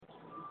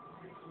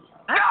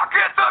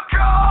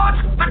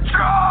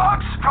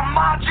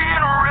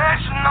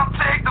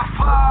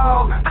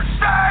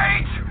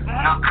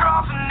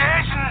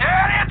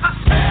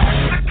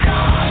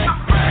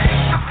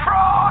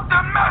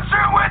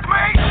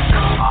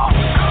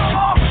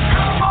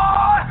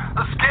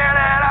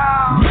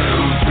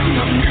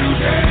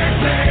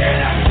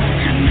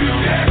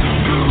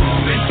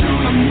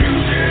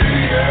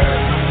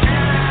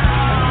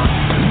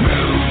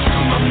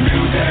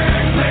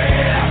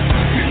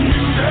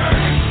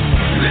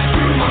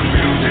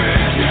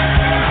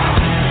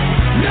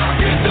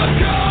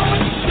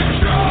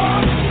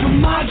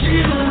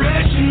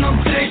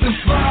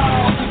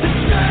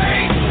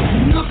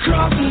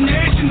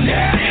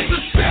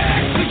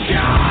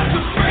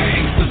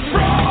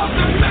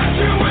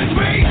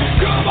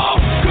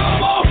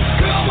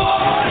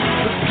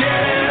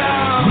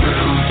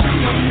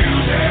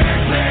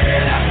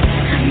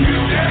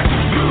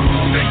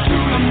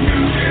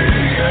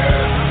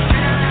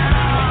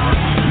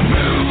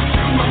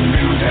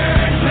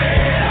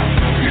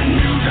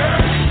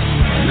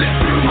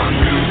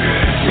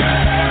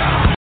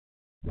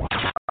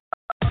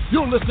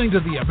listening to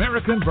the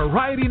American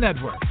Variety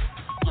Network.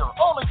 Your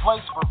only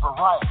place for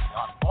variety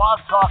on Blog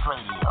Talk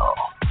Radio.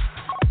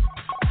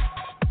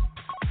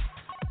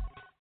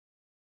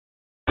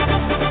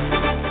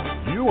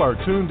 You are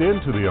tuned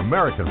in to the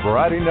American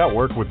Variety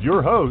Network with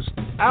your host,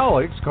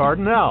 Alex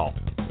Cardinale.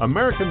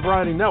 American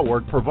Variety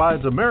Network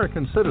provides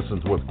American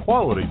citizens with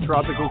quality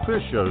tropical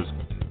fish shows,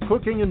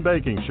 cooking and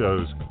baking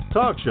shows,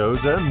 talk shows,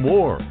 and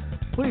more.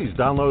 Please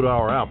download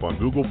our app on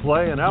Google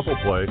Play and Apple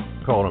Play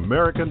called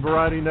American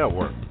Variety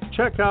Network.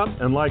 Check out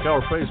and like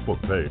our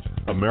Facebook page,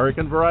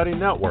 American Variety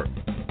Network.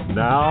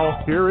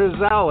 Now, here is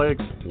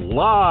Alex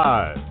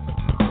live.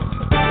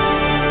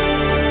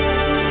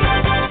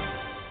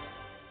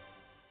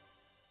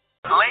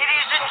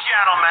 Ladies and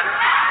gentlemen,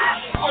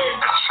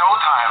 it's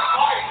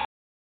showtime.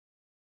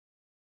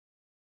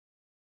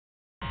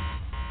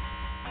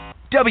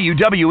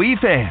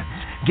 WWE fans,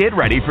 get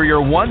ready for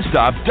your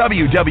one-stop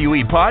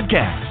WWE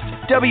podcast.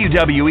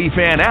 WWE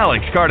fan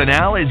Alex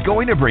Cardinale is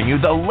going to bring you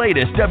the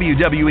latest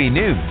WWE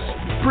news,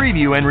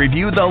 preview and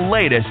review the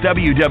latest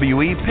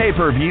WWE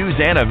pay-per-views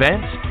and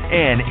events,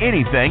 and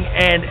anything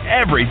and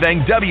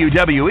everything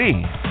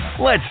WWE.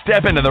 Let's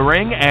step into the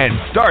ring and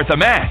start the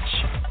match.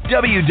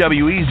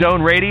 WWE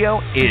Zone Radio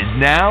is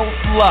now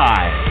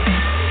live.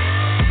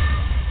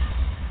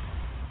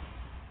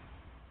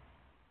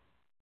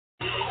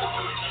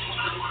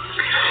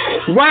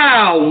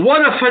 Wow,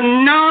 what a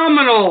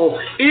phenomenal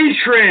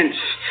entrance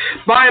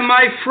by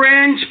my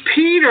friend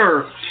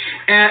Peter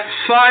at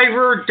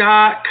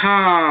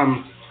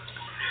Fiverr.com.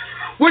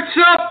 What's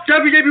up,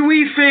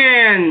 WWE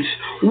fans?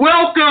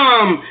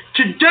 Welcome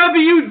to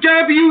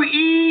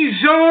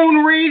WWE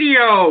Zone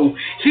Radio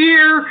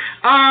here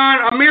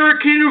on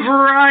American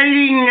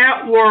Variety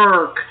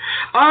Network.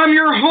 I'm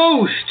your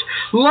host,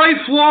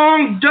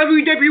 lifelong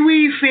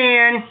WWE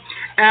fan,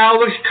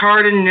 Alex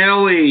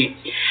Cardinale.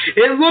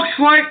 It looks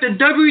like the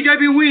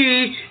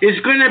WWE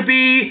is going to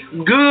be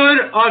good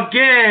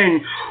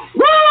again.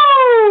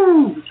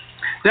 Woo!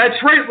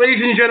 That's right,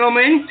 ladies and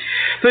gentlemen.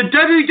 The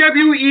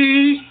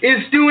WWE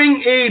is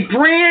doing a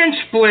brand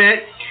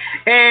split,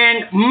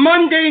 and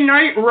Monday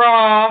Night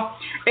Raw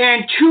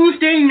and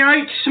Tuesday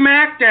Night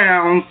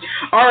Smackdown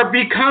are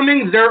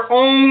becoming their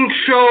own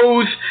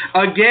shows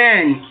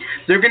again.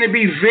 They're going to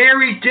be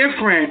very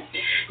different.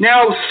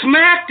 Now,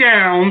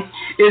 Smackdown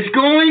is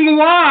going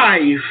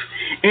live,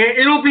 and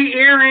it'll be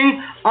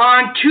airing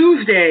on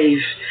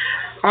Tuesdays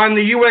on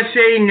the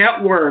USA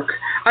Network.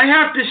 I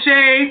have to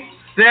say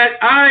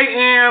that I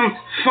am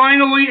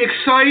finally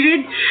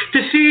excited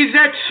to see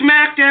that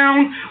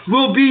Smackdown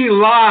will be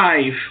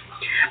live.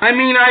 I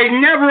mean, I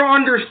never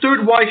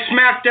understood why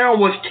Smackdown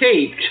was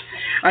taped.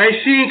 I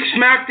think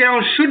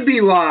Smackdown should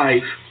be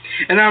live.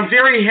 And I'm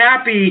very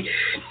happy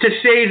to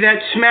say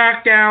that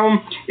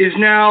Smackdown is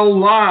now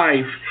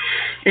live.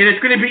 And it's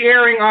going to be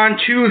airing on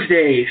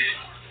Tuesdays.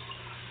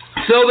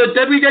 So the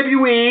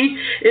WWE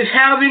is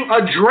having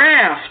a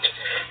draft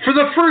for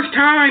the first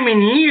time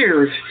in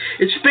years.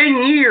 It's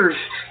been years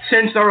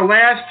since our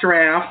last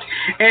draft,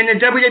 and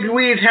the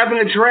WWE is having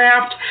a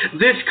draft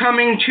this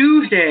coming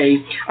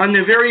Tuesday on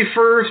the very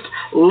first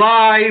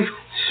live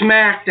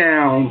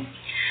Smackdown.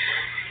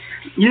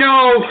 You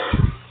know,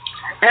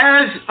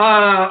 as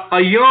a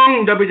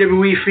young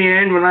WWE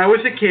fan, when I was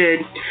a kid,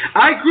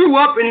 I grew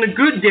up in the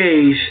good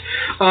days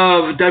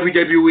of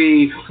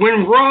WWE,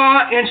 when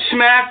Raw and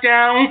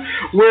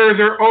Smackdown were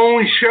their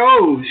own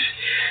shows.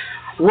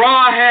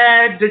 Raw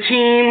had the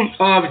team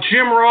of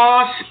Jim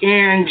Ross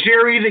and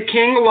Jerry the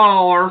King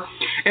Lawler,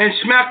 and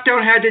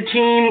SmackDown had the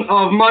team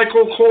of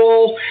Michael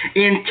Cole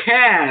and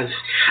Taz.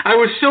 I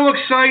was so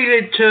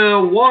excited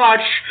to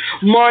watch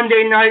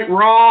Monday Night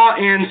Raw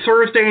and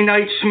Thursday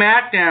Night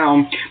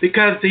Smackdown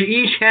because they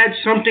each had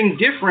something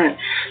different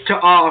to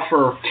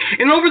offer.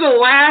 And over the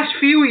last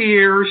few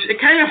years,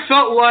 it kind of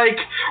felt like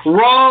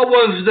Raw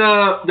was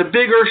the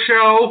bigger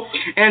show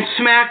and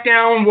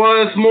Smackdown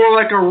was more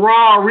like a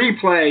Raw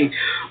replay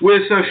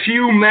with a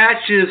few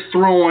matches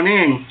thrown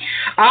in.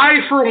 I,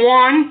 for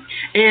one,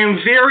 am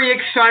very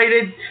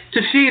excited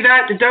to see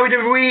that the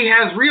WWE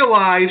has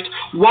realized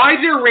why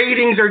their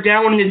ratings are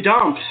down in the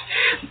dumps.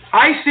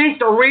 I think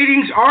the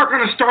ratings are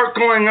going to start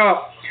going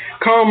up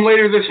come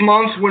later this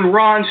month when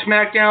Raw and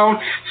SmackDown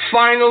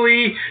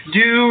finally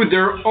do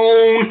their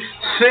own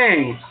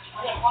thing.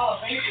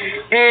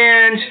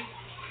 And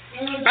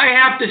I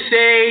have to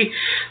say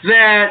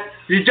that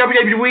the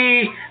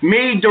WWE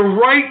made the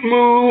right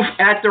move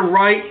at the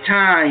right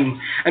time.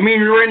 I mean,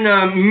 we're in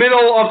the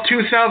middle of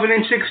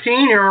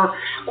 2016. There are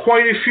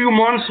quite a few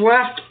months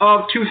left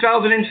of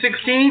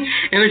 2016,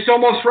 and it's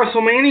almost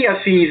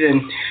WrestleMania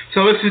season.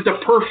 So this is the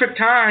perfect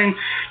time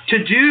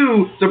to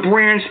do the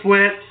brand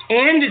split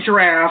and the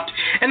draft.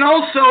 And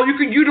also, you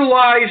could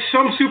utilize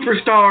some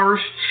superstars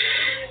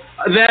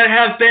that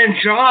have been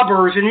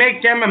jobbers and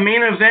make them a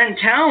main event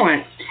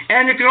talent.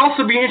 And it could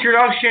also be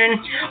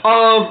introduction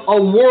of a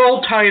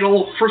world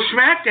title for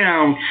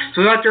SmackDown,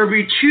 so that there will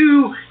be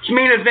two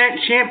main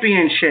event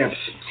championships.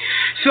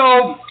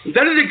 So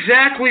that is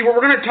exactly what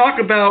we're going to talk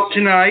about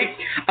tonight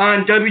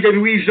on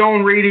WWE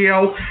Zone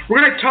Radio.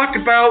 We're going to talk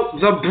about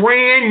the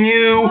brand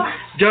new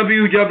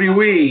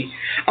WWE.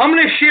 I'm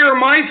going to share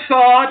my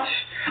thoughts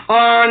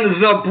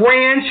on the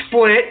brand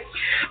split.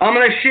 I'm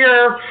going to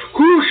share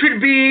who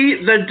should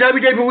be the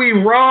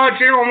WWE Raw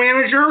General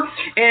Manager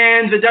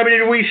and the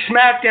WWE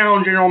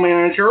Smackdown General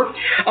Manager.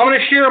 I'm going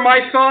to share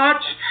my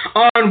thoughts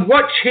on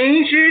what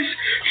changes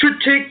should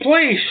take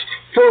place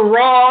for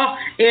Raw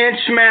and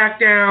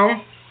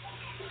Smackdown.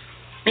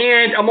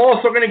 And I'm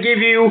also going to give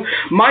you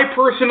my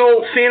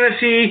personal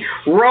fantasy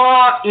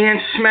Raw and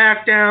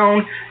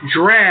Smackdown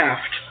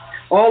draft.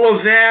 All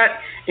of that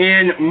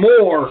and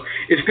more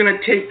is going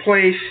to take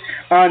place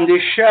on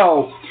this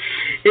show.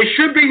 It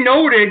should be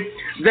noted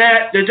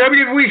that the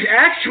WWE is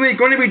actually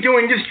going to be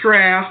doing this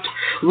draft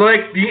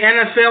like the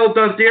NFL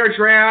does their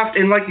draft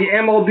and like the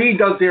MLB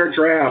does their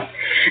draft.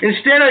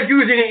 Instead of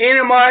using an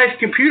anonymized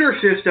computer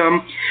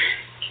system,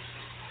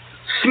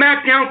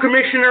 Smackdown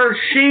Commissioner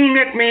Shane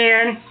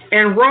McMahon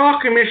and Raw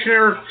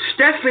Commissioner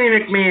Stephanie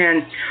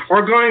McMahon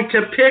are going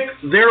to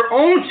pick their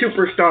own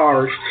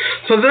superstars.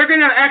 So they're going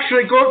to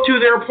actually go up to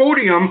their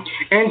podium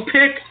and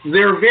pick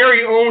their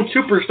very own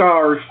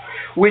superstars,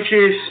 which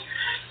is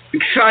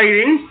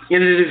exciting,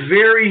 and it is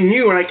very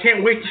new, and I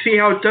can't wait to see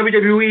how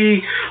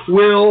WWE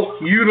will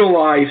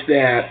utilize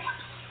that.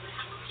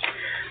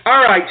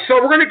 Alright, so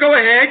we're going to go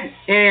ahead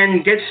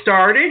and get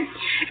started,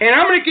 and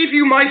I'm going to give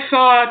you my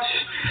thoughts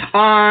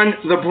on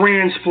the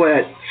brand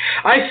split.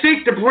 I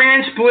think the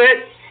brand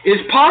split is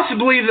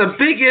possibly the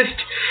biggest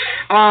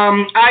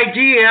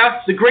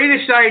idea, the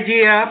greatest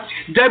idea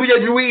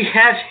WWE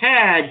has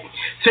had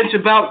since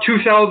about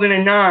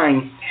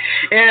 2009.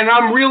 And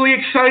I'm really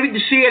excited to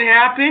see it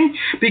happen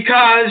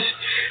because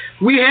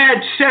we had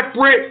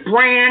separate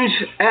brands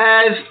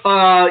as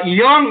a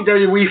young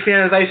WWE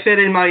fan, as I said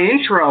in my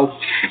intro.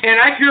 And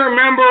I can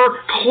remember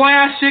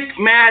classic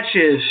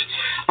matches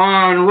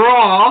on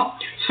Raw,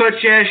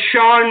 such as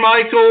Shawn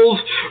Michaels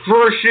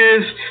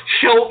versus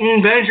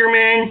Shelton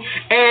Benjamin,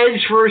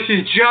 Edge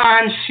versus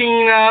John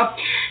Cena,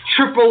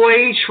 Triple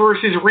H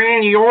versus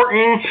Randy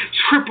Orton,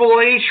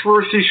 Triple H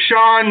versus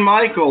Shawn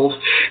Michaels.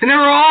 And there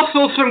were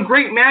also some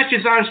great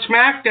matches on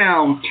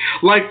SmackDown,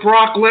 like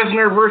Brock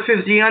Lesnar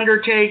versus The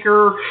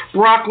Undertaker,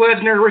 Brock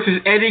Lesnar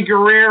versus Eddie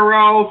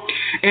Guerrero,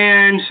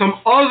 and some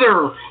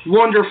other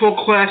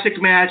wonderful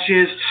classic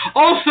matches.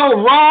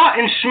 Also, Raw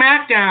and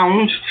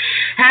SmackDowns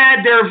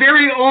had their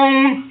very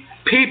own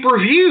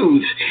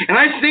pay-per-views, and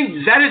I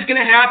think that is going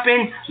to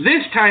happen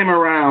this time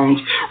around.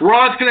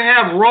 Raw is going to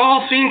have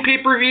Raw-themed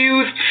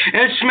pay-per-views,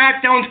 and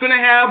SmackDown is going to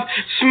have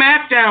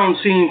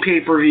SmackDown-themed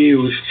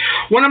pay-per-views.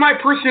 One of my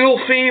personal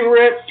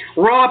favorite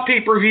Raw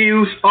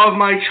pay-per-views of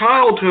my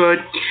childhood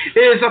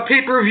is a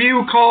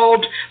pay-per-view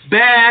called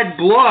Bad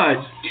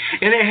Blood,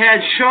 and it had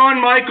Shawn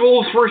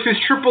Michaels versus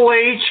Triple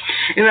H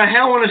in a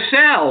Hell in a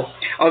Cell,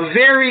 a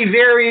very,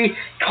 very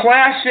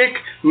classic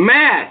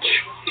match.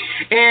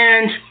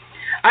 And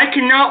I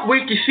cannot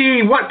wait to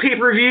see what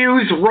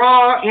pay-per-views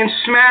Raw and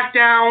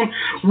SmackDown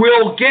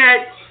will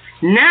get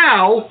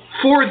now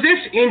for this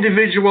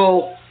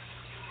individual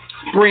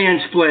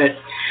brand split.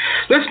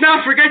 Let's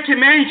not forget to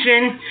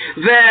mention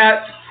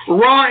that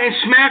Raw and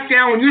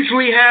SmackDown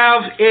usually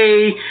have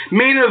a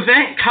main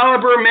event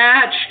caliber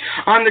match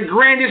on the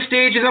grandest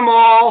stage of them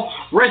all,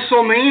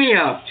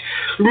 WrestleMania.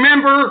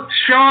 Remember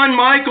Shawn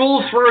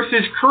Michaels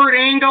versus Kurt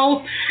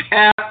Angle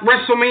at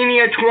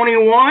WrestleMania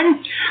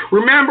 21?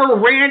 Remember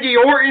Randy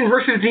Orton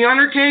versus The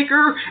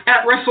Undertaker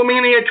at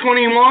WrestleMania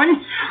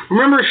 21?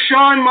 Remember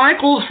Shawn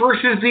Michaels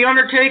versus The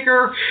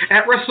Undertaker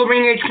at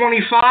WrestleMania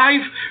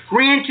 25?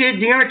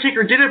 Granted, The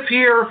Undertaker did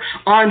appear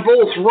on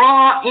both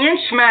Raw and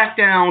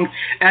SmackDown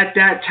at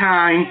that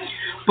time,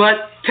 but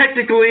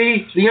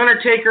technically The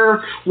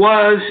Undertaker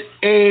was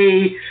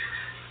a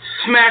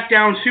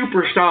SmackDown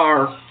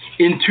superstar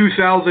in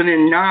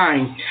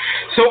 2009.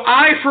 So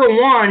I, for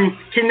one,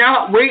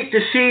 cannot wait to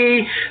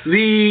see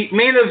the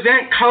main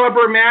event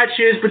caliber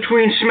matches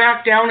between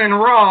SmackDown and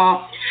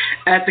Raw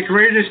at the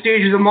greatest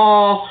stage of them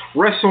all,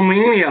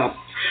 WrestleMania.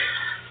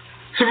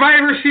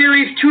 Survivor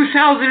Series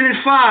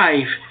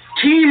 2005.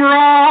 Team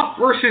Raw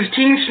versus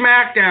Team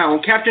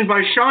SmackDown, captained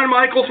by Shawn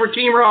Michaels for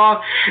Team Raw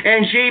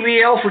and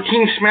JBL for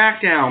Team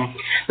SmackDown.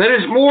 That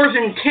is more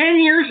than 10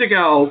 years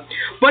ago,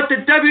 but the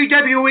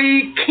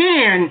WWE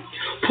can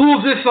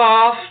pull this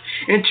off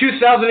in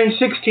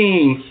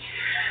 2016.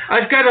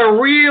 I've got a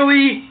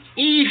really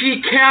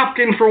easy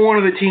captain for one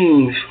of the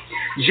teams.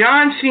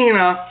 John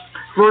Cena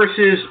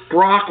versus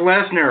Brock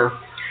Lesnar.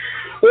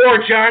 Or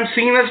John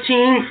Cena's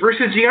team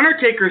versus The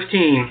Undertaker's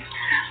team.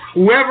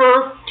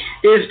 Whoever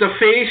is the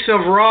face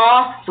of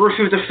Raw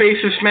versus the face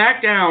of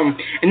SmackDown.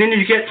 And then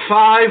you get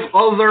 5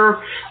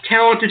 other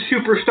talented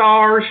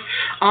superstars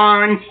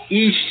on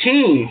each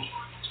team.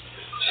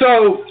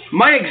 So,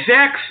 my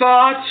exact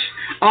thoughts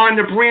on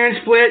the brand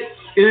split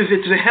is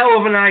it's a hell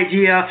of an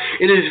idea.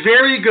 It is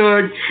very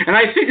good. And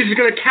I think this is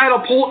going to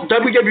catapult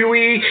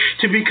WWE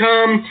to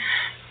become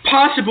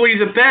possibly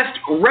the best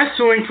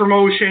wrestling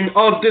promotion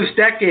of this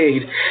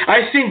decade.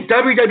 I think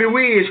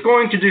WWE is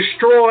going to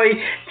destroy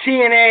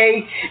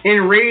TNA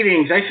in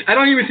ratings. I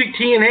don't even think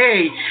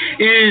TNA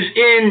is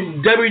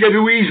in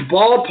WWE's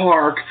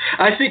ballpark.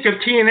 I think of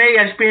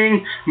TNA as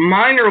being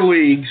minor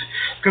leagues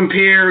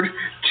compared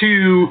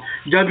to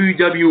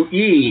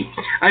WWE.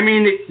 I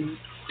mean,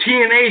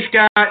 TNA's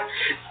got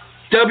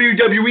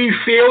WWE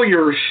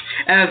failures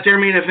as their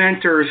main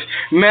eventers.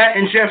 Matt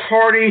and Jeff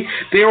Hardy,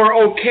 they were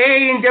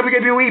okay in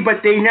WWE, but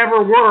they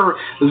never were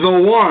the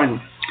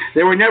one.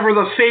 They were never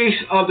the face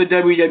of the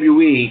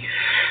WWE.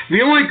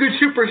 The only good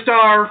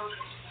superstar,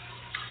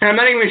 and I'm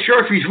not even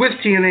sure if he's with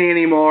TNA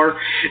anymore,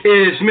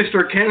 is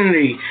Mr.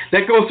 Kennedy.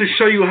 That goes to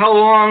show you how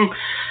long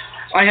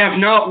I have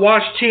not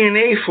watched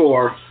TNA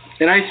for.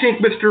 And I think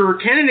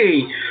Mr.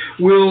 Kennedy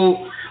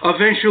will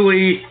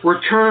eventually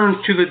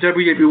return to the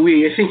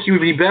WWE. I think he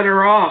would be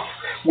better off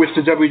with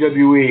the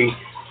WWE.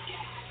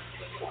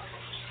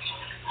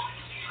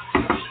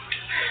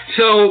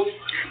 So,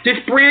 this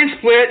brand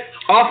split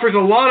offers a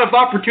lot of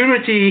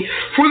opportunity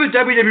for the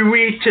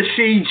WWE to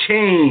see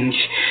change.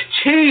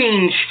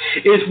 Change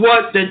is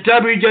what the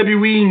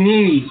WWE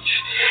needs.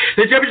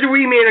 The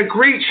WWE made a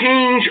great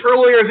change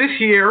earlier this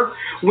year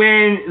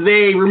when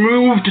they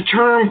removed the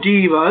term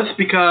divas,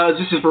 because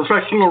this is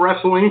professional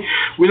wrestling.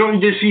 We don't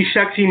need to see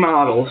sexy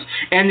models.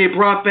 And they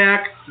brought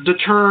back the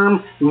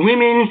term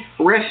women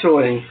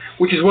wrestling,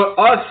 which is what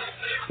us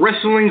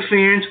wrestling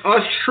fans,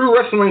 us true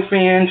wrestling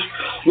fans,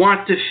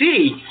 want to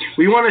see.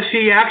 We want to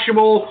see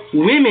actual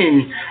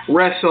women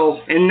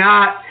wrestle and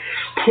not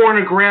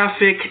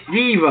pornographic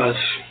divas.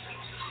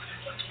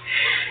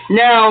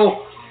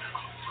 Now,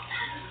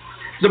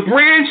 the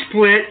brand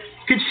split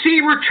could see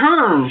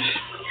returns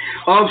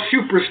of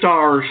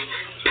superstars,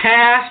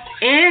 past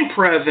and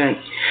present.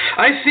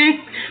 I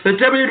think the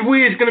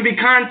WWE is going to be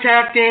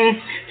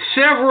contacting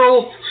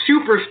several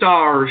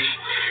superstars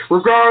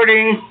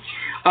regarding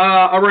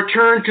a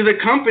return to the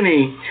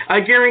company.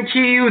 I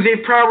guarantee you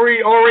they've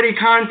probably already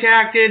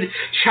contacted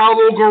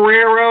Chavo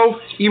Guerrero,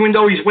 even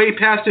though he's way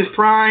past his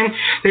prime.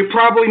 They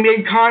probably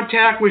made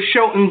contact with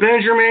Shelton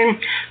Benjamin,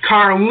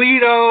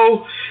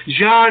 Carlito,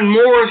 John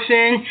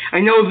Morrison. I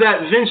know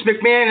that Vince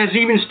McMahon has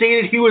even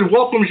stated he would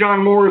welcome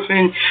John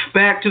Morrison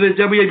back to the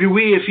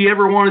WWE if he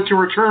ever wanted to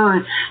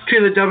return to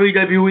the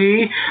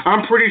WWE.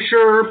 I'm pretty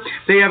sure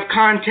they have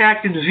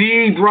contacted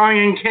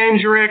Brian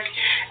Kendrick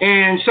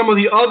and some of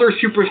the other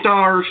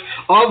superstars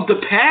of the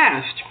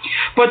past.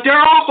 But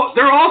there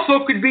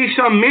also could be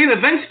some main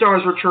event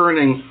stars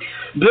returning.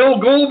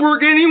 Bill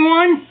Goldberg,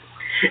 anyone?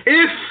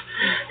 If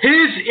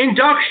his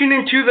induction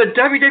into the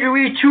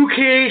WWE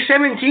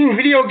 2K17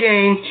 video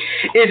game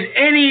is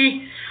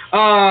any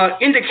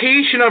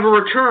indication of a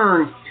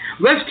return,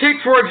 let's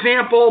take, for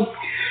example,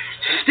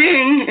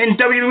 Sting in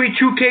WWE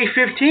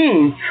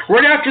 2K15.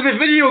 Right after the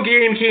video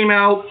game came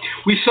out,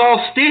 we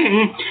saw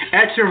Sting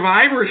at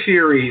Survivor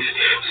Series.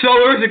 So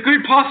there's a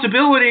good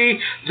possibility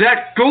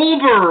that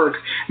Goldberg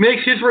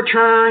makes his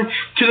return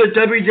to the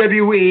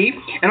WWE,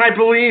 and I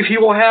believe he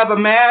will have a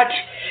match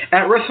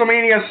at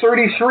WrestleMania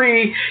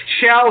 33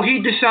 shall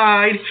he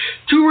decide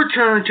to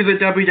return to the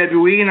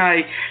WWE, and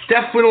I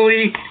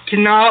definitely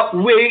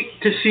cannot wait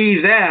to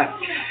see that.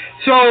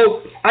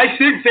 So I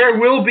think there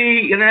will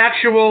be an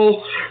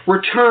actual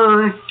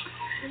return,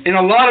 and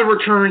a lot of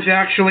returns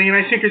actually, and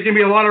I think there's going to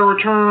be a lot of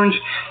returns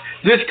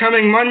this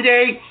coming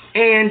Monday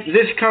and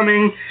this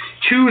coming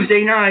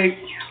Tuesday night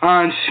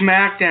on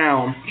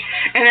SmackDown.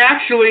 And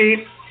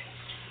actually,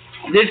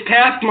 this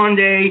past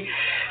Monday,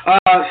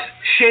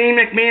 Shane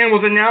McMahon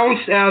was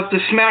announced as the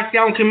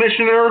Smackdown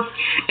Commissioner,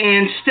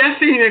 and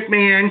Stephanie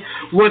McMahon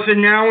was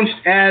announced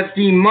as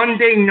the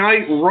Monday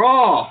Night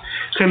Raw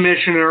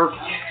Commissioner.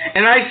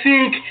 And I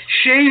think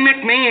Shane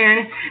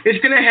McMahon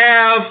is going to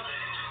have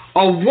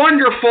a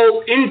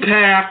wonderful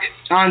impact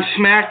on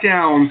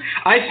SmackDown.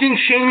 I think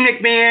Shane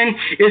McMahon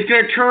is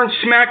going to turn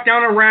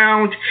SmackDown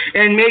around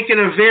and make it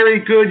a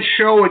very good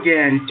show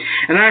again.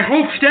 And I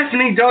hope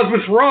Stephanie does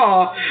with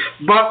Raw,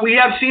 but we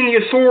have seen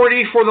the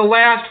Authority for the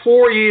last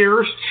 4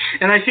 years,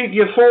 and I think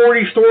the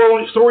Authority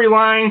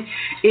storyline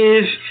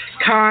is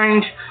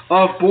kind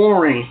of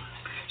boring.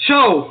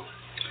 So,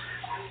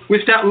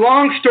 with that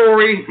long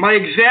story, my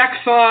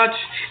exact thoughts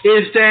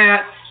is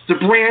that the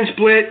brand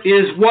split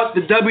is what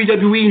the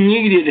WWE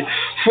needed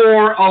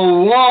for a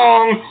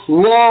long,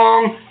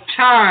 long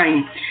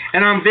time.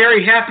 And I'm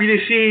very happy to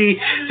see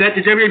that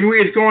the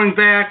WWE is going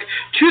back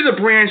to the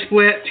brand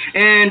split,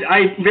 and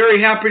I'm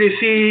very happy to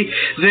see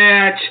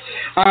that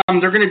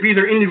they're going to be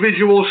their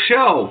individual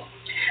show.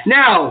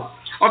 Now,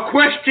 a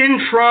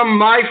question from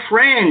my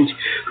friend,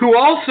 who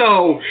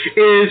also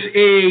is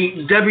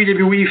a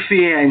WWE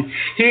fan.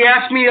 He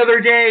asked me the other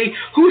day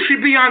who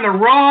should be on the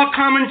Raw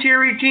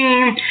commentary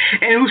team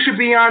and who should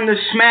be on the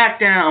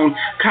SmackDown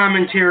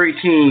commentary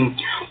team.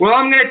 Well,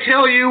 I'm going to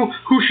tell you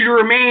who should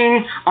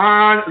remain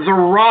on the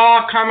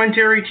Raw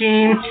commentary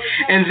team,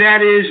 and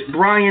that is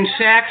Brian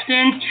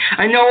Saxton.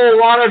 I know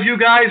a lot of you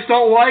guys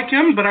don't like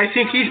him, but I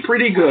think he's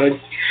pretty good.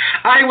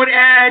 I would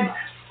add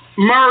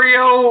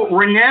Mario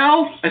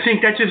Ranallo, I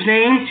think that's his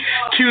name,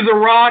 to the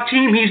Raw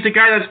team. He's the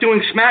guy that's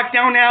doing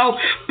SmackDown now.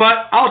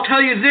 But I'll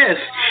tell you this,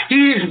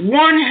 he is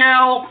one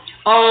hell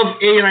of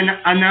an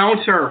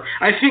announcer.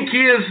 I think he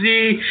is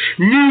the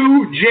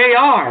new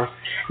JR.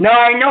 Now,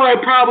 I know I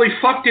probably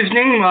fucked his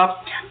name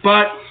up,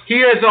 but he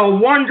is a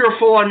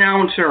wonderful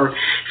announcer.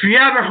 If you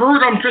haven't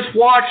heard him, just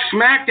watch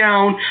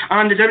SmackDown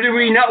on the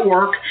WWE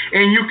Network,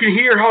 and you can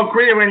hear how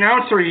great of an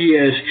announcer he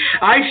is.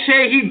 I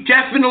say he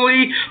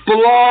definitely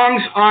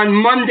belongs on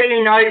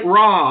Monday Night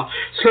Raw.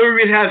 So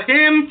we have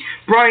him,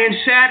 Brian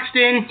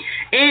Saxton,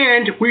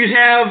 and we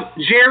have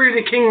Jerry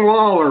the King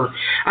Lawler.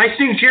 I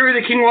think Jerry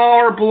the King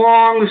Lawler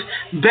belongs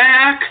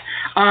back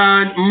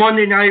on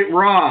Monday Night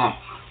Raw.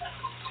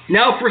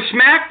 Now for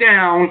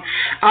SmackDown,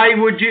 I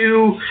would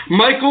do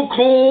Michael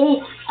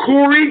Cole,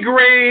 Corey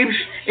Graves,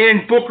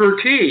 and Booker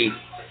T.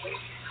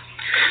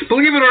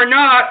 Believe it or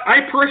not,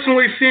 I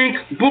personally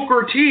think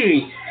Booker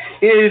T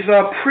is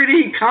a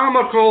pretty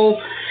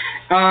comical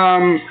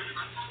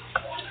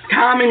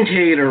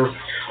commentator.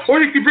 Or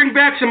you could bring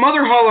back some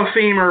other Hall of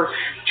Famer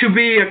to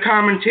be a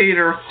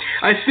commentator.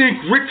 I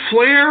think Ric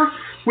Flair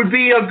would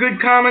be a good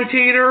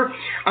commentator.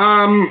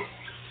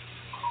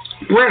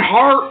 Bret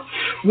Hart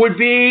would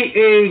be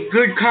a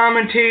good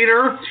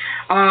commentator.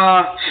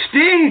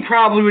 Sting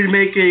probably would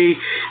make a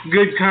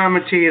good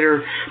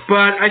commentator.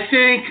 But I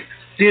think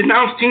the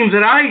announced team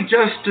that I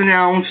just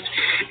announced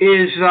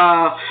is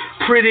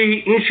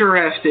pretty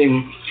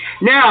interesting.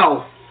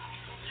 Now,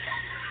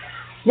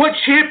 what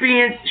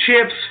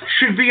championships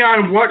should be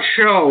on what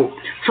show?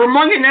 For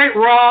Monday Night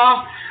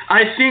Raw,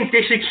 I think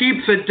they should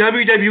keep the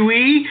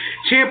WWE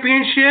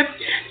Championship.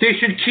 They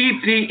should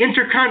keep the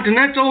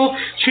Intercontinental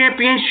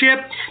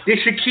Championship. They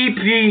should keep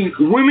the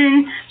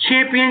Women's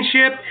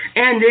Championship.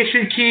 And they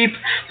should keep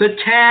the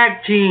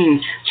Tag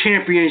Team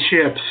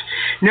Championships.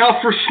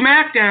 Now for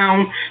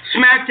SmackDown,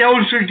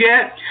 SmackDown should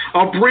get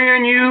a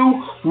brand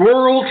new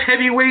World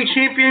Heavyweight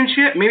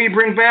Championship. Maybe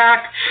bring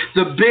back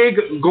the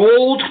big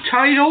gold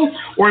title.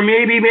 Or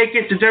maybe make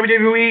it the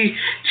WWE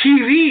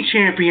TV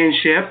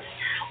Championship.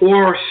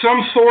 Or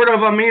some sort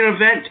of a main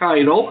event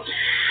title.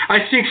 I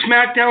think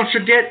SmackDown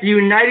should get the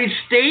United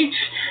States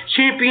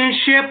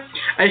Championship.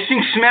 I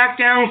think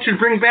SmackDown should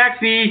bring back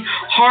the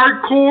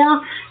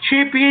Hardcore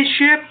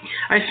Championship.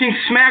 I think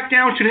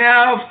SmackDown should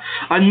have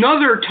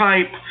another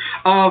type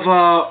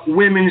of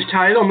women's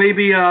title,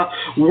 maybe a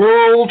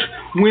World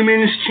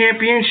Women's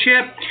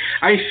Championship.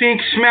 I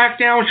think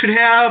SmackDown should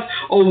have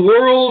a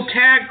World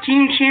Tag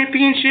Team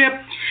Championship.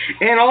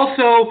 And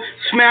also,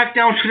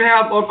 SmackDown should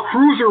have a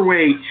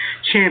Cruiserweight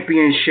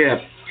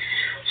Championship.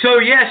 So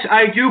yes,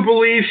 I do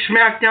believe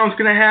SmackDown's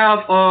going to have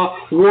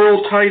a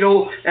world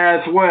title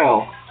as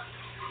well.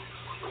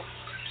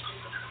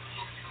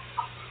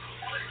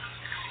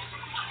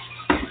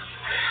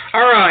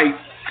 Alright,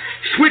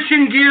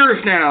 switching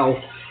gears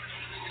now.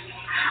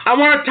 I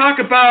want to talk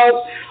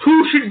about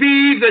who should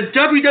be the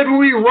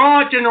WWE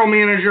Raw General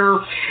Manager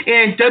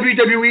and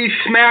WWE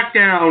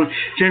SmackDown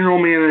General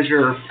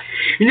Manager.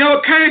 You know,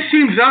 it kind of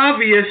seems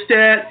obvious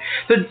that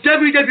the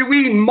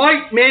WWE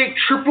might make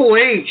Triple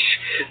H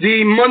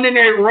the Monday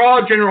Night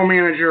Raw General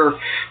Manager,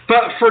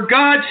 but for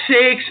God's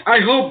sakes, I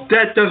hope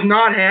that does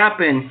not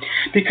happen,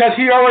 because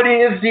he already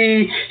is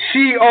the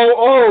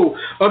COO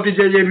of the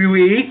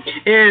WWE,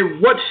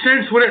 and what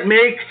sense would it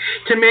make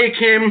to make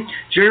him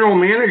General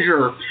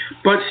Manager?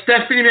 But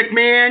Stephanie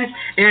McMahon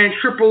and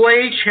Triple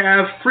H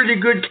have pretty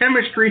good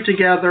chemistry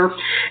together,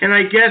 and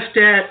I guess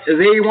that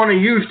they want to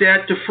use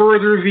that to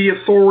further the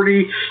Authority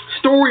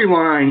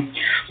storyline.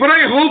 But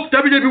I hope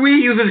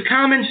WWE uses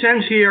common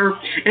sense here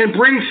and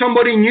brings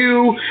somebody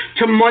new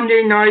to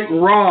Monday Night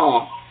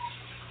Raw.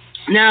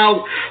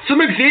 Now, some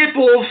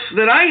examples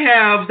that I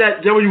have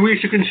that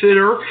WWE should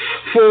consider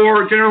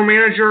for General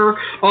Manager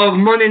of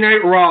Monday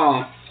Night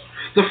Raw.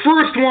 The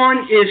first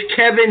one is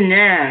Kevin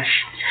Nash.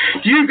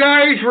 Do you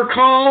guys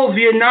recall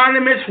the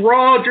anonymous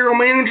Raw General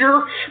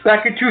Manager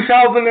back in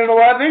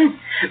 2011?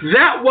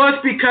 That was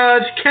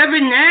because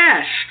Kevin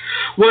Nash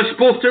was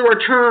supposed to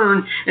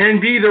return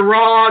and be the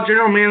Raw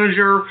General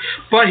Manager,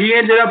 but he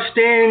ended up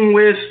staying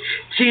with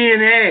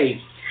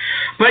TNA.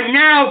 But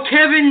now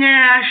Kevin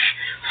Nash,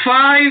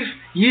 5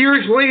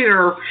 years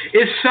later,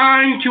 is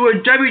signed to a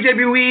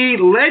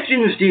WWE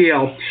Legends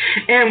deal.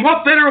 And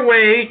what better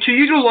way to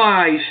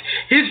utilize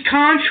his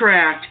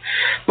contract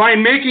by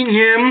making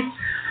him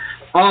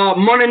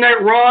Monday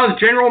Night Raw's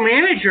General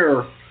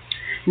Manager?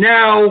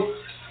 Now,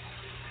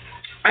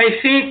 I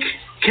think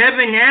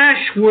Kevin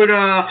Nash would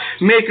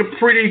make a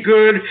pretty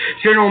good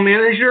General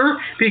Manager,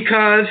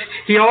 because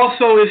he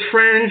also is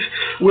friends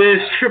with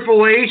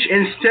Triple H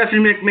and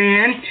Stephanie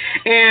McMahon,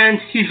 and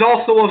he's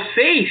also a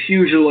face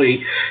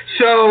usually.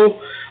 So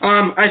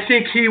I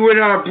think he would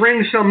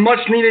bring some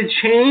much-needed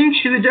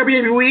change to the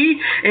WWE,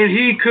 and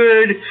he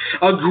could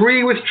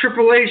agree with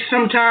Triple H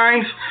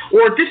sometimes,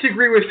 or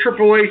disagree with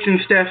Triple H and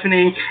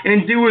Stephanie,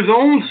 and do his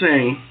own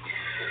thing.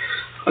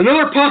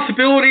 Another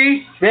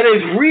possibility that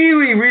is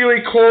really,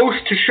 really close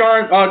to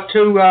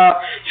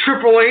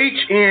Triple H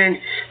and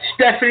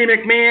Stephanie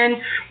McMahon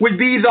would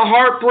be the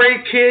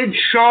Heartbreak Kid,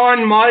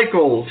 Shawn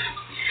Michaels.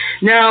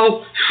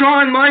 Now,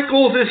 Shawn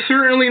Michaels is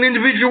certainly an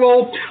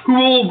individual who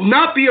will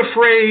not be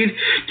afraid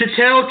to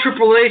tell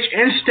Triple H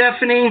and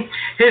Stephanie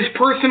his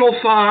personal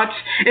thoughts,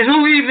 and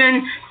he'll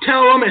even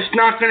tell them it's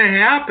not going to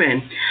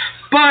happen.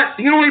 But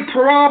the only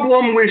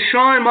problem with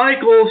Shawn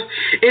Michaels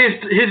is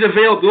his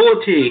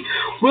availability.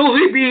 Will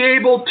he be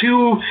able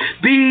to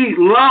be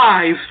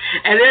live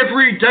at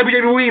every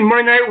WWE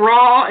Monday Night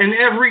Raw and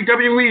every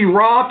WWE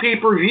Raw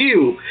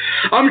pay-per-view?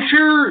 I'm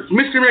sure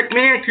Mr.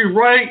 McMahon could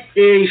write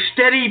a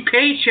steady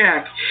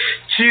paycheck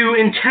to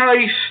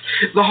entice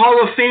the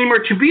Hall of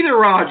Famer to be the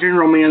Raw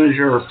general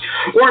manager.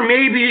 Or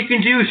maybe he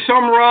can do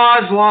some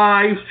Raws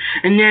live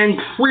and then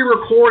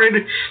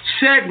pre-recorded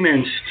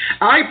segments.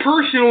 I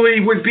personally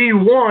would be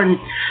one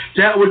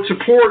that would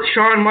support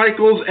Shawn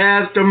Michaels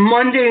as the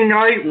Monday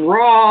Night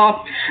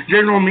Raw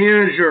general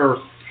manager.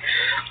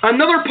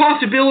 Another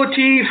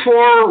possibility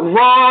for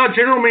Raw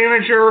general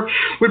manager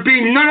would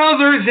be none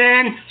other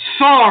than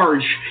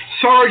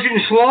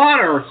Sergeant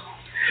Slaughter.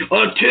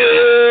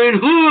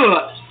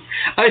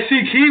 I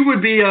think he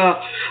would be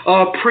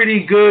a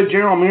pretty good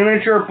general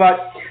manager,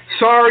 but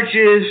Sarge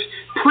is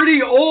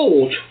pretty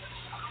old.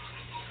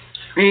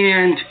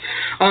 And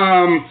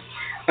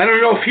I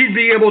don't know if he'd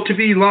be able to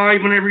be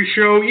live on every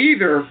show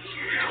either.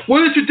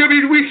 What if the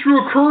WWE threw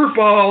a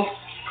curveball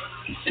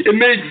and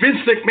made Vince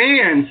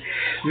McMahon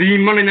the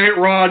Monday Night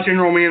Raw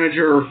general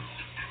manager?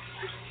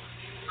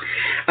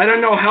 I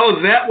don't know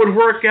how that would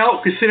work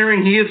out,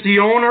 considering he is the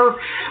owner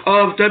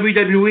of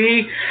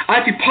WWE.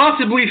 I could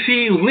possibly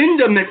see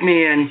Linda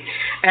McMahon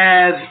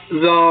as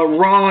the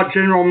Raw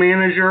general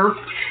manager,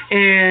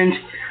 and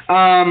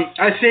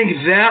I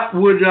think that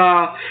would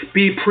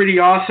be pretty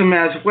awesome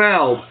as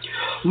well.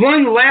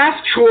 One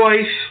last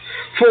choice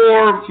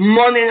for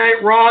Monday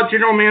Night Raw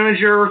general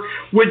manager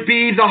would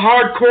be the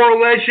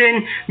hardcore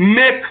legend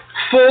Mick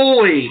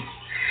Foley.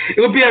 It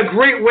would be a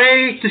great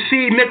way to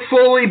see Mick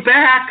Foley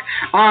back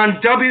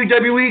on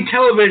WWE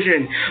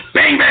television.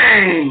 Bang,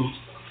 bang!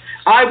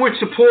 I would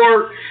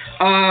support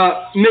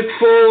Mick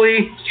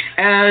Foley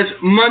as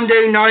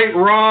Monday Night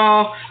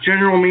Raw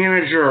general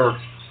manager.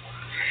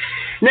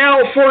 Now,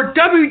 for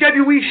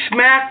WWE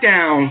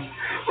Smackdown,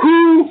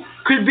 who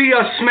could be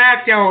a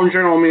Smackdown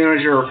general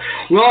manager?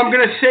 Well, I'm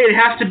going to say it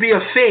has to be a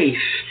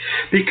face,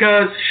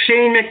 because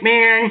Shane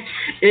McMahon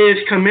is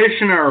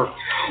Commissioner.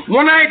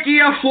 One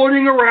idea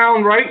floating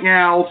around right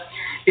now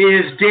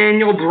is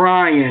Daniel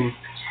Bryan.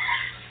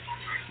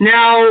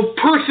 Now,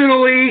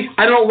 personally,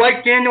 I don't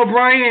like Daniel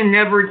Bryan,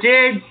 never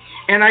did,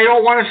 and I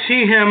don't want to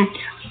see him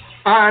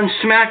on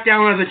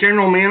SmackDown as a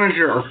general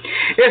manager.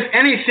 If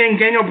anything,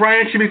 Daniel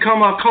Bryan should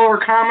become a color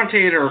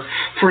commentator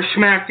for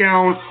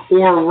SmackDown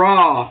or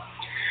Raw.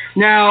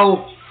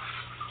 Now,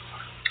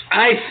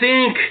 I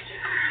think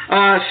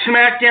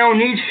SmackDown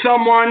needs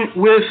someone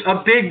with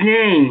a big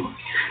name.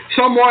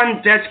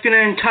 Someone that's going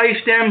to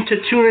entice them to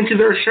tune into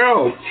their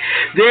show.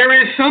 There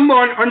is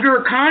someone under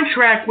a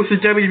contract with the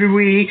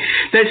WWE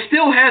that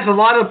still has a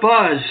lot of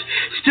buzz,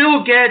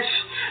 still gets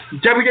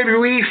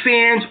WWE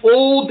fans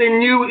old and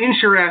new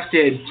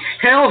interested.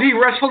 Hell, he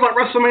wrestled at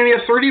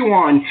WrestleMania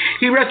 31.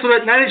 He wrestled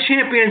at Night of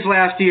Champions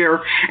last year,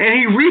 and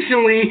he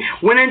recently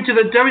went into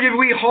the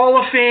WWE Hall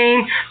of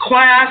Fame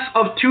class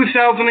of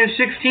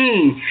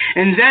 2016,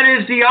 and that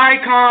is the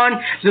icon,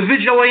 the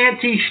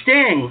vigilante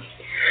Sting.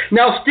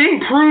 Now,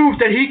 Sting proved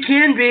that he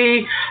can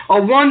be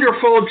a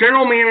wonderful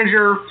general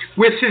manager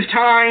with his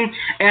time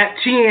at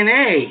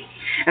TNA.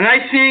 And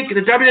I think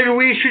the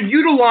WWE should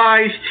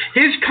utilize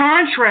his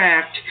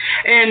contract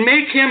and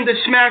make him the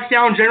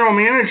SmackDown general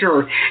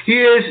manager. He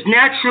is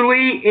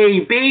naturally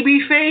a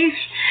babyface,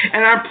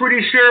 and I'm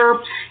pretty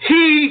sure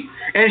he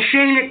and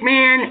Shane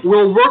McMahon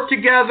will work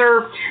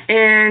together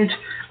and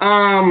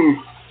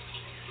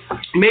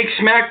make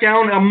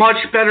SmackDown a much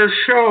better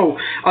show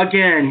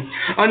again.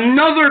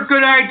 Another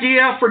good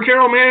idea for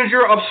general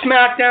manager of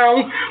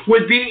SmackDown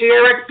would be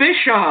Eric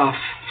Bischoff.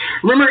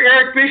 Remember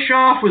Eric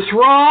Bischoff with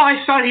Raw?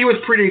 I thought he was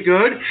pretty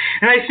good,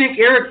 and I think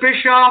Eric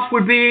Bischoff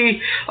would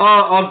be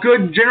a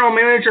good general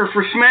manager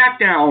for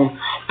SmackDown.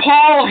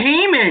 Paul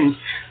Heyman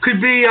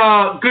could be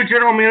a good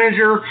general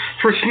manager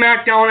for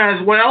SmackDown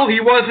as well. He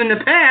was in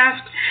the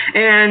past,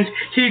 and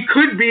he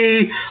could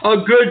be a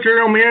good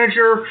general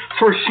manager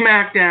for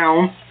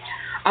SmackDown.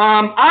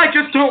 I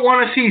just don't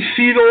want to see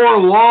Fedor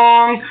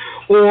Long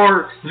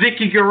or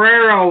Vicky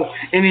Guerrero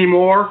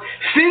anymore.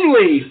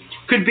 Finlay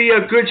could be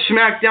a good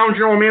SmackDown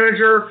general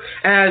manager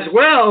as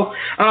well.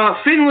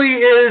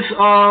 Finlay is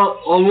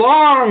a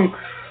long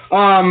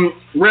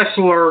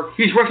wrestler.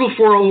 He's wrestled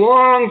for a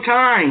long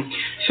time.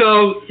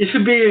 So it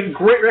should be a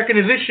great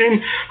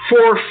recognition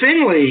for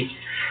Finlay.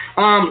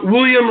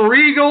 William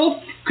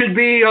Regal could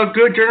be a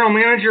good general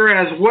manager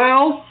as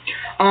well.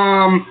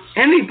 And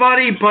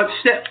anybody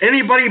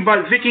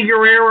but Vicky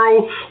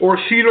Guerrero or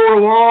Cedar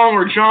Long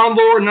or John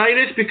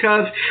Laurinaitis,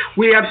 because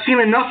we have seen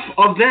enough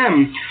of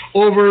them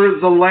over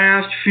the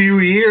last few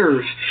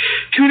years.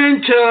 Tune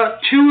in to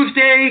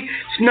Tuesday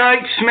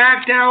night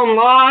SmackDown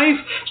Live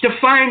to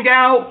find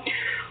out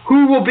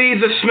who will be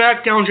the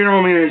SmackDown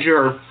general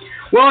manager.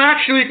 Well,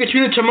 actually, you can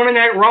tune in to Monday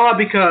Night Raw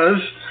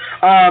because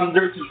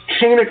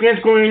Shane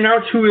McMahon's going to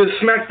announce who his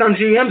SmackDown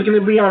GM is going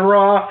to be on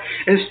Raw,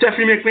 and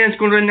Stephanie McMahon's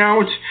going to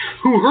announce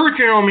who her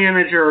general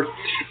manager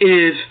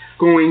is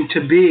going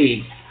to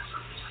be.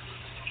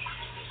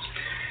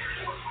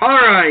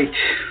 Alright.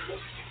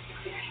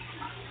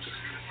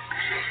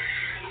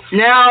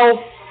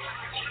 Now,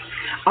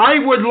 I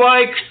would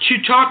like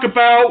to talk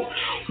about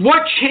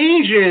what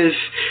changes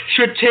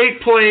should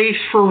take place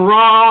for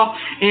Raw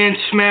and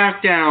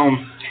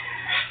SmackDown.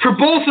 For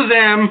both of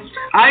them,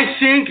 I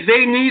think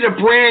they need a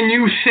brand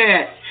new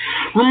set.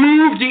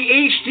 Remove the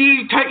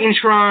HD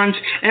Titantrons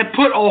and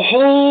put a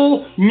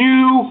whole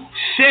new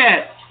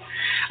set.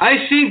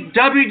 I think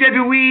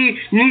WWE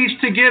needs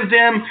to give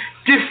them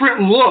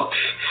different looks.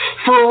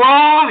 For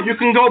Raw, you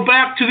can go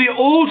back to the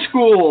old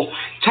school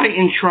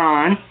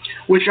Titantron,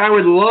 which I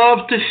would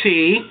love to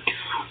see,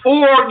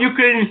 or you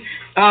can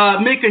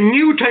make a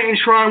new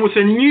Titantron with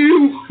a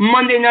new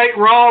Monday Night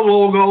Raw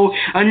logo,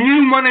 a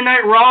new Monday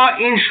Night Raw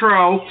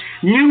intro,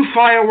 new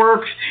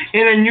fireworks,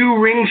 and a new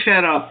ring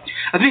setup.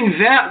 I think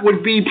that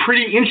would be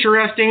pretty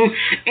interesting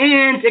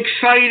and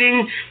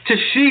exciting to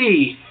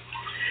see.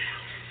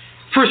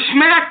 For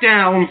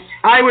SmackDown,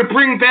 I would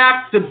bring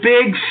back the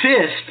Big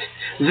Fist.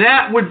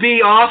 That would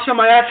be awesome.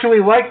 I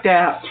actually like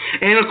that.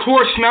 And of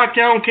course,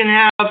 SmackDown can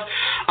have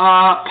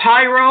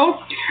Pyro.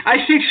 I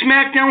think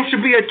SmackDown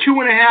should be a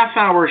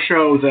 2.5-hour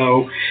show,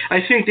 though. I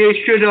think they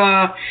should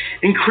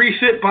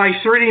increase it by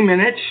 30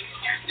 minutes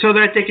so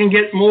that they can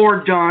get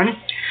more done.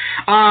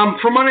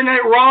 For Monday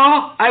Night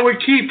Raw, I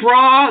would keep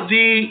Raw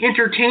the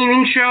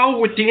entertaining show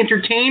with the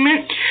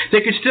entertainment.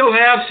 They could still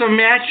have some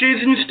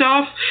matches and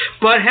stuff,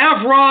 but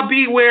have Raw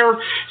be where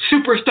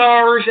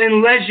superstars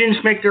and legends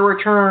make their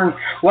return,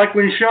 like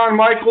when Shawn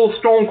Michaels,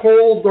 Stone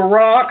Cold, The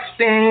Rock,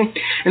 Sting,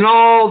 and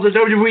all the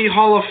WWE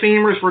Hall of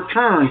Famers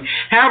return.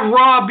 Have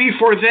Raw be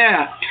for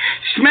that.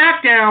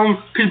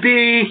 SmackDown could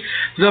be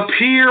the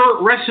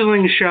pure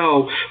wrestling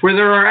show, where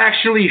there are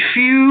actually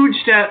feuds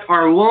that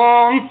are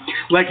long,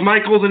 like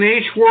Michaels and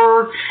H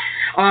were,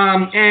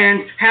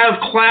 and have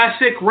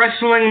classic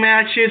wrestling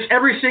matches,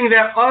 everything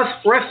that us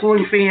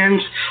wrestling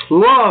fans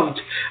loved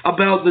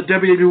about the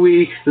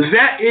WWE.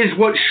 That is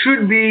what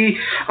should be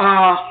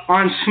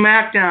on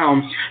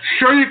SmackDown.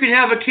 Sure, you can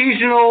have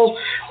occasional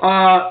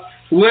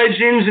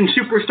legends and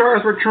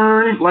superstars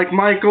return, like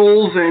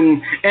Michaels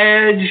and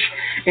Edge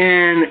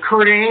and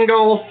Kurt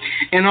Angle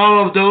and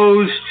all of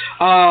those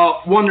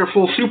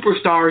wonderful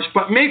superstars,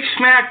 but make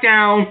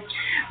SmackDown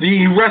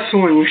the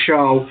wrestling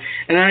show.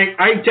 And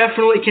I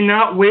definitely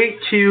cannot wait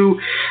to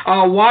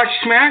watch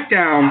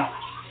SmackDown.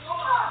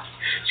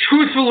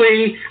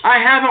 Truthfully, I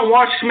haven't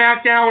watched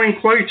SmackDown in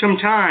quite some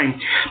time,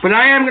 but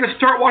I am going to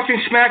start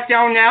watching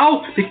SmackDown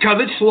now because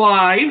it's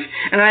live,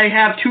 and I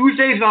have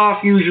Tuesdays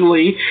off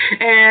usually,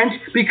 and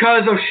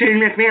because of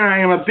Shane McMahon. I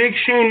am a big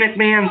Shane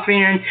McMahon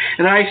fan,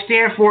 and I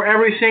stand for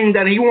everything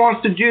that he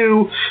wants to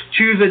do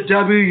to the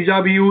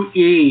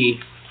WWE.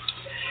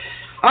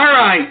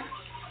 Alright,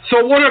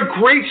 so what a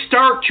great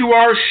start to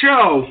our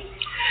show.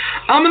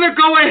 I'm going to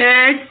go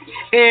ahead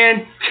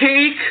and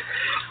take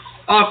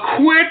a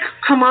quick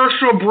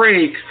commercial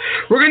break.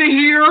 We're going to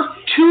hear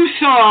 2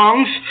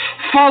 songs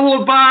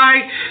followed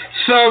by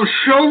some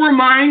show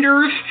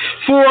reminders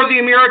for the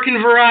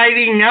American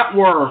Variety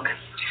Network.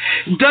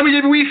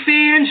 WWE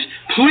fans,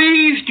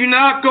 please do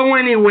not go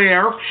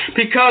anywhere,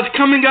 because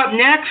coming up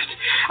next,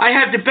 I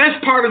have the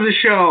best part of the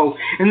show,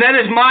 and that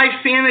is my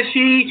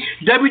fantasy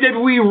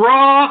WWE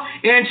Raw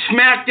and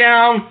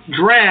SmackDown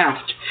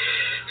draft.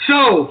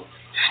 So,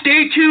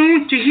 stay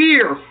tuned to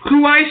hear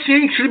who I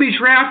think should be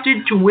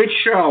drafted to which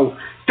show.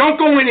 Don't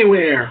go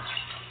anywhere.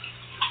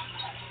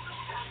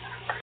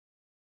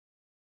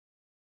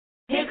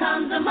 Here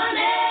comes the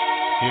money.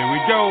 Here we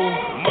go.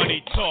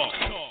 Money talk.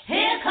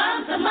 Here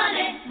comes the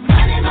money.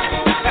 Money, money,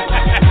 money,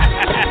 money.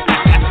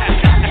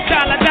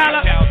 Dollar,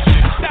 dollar.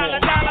 Dollar,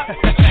 dollar.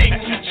 Ching,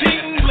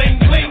 ching, bling,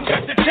 bling,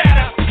 cut the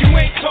chatter. You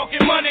ain't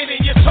talking money,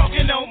 then your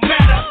talking don't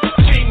matter.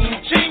 Ching,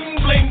 ching,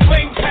 bling,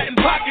 bling, patent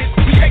pockets.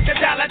 We take the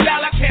dollar,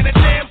 dollar, can a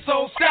damn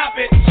soul stop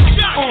it.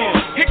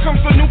 Here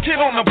comes the new kid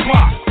on the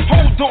block.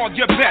 Hold on,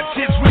 your bets,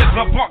 here's where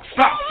the buck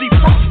stops. See,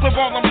 first of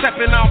all, I'm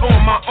stepping out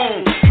on my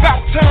own.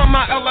 About time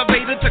I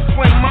elevated to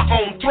claim my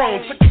own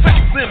throne.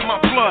 Success in my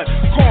blood,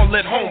 call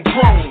it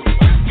homegrown.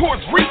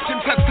 Towards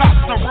reaching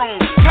testosterone.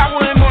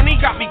 Power and money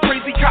got me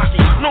crazy cocky.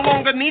 No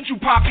longer need you,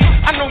 Poppy.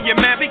 I know you're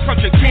mad because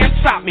you can't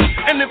stop me.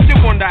 And if you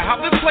wonder how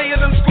this player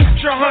done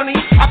scooped your honey,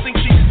 I think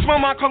she smell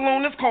my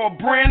cologne, it's called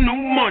brand new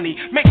money.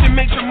 Making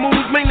major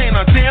moves, man, ain't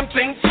a damn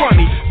thing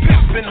funny.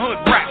 Pimpin' hood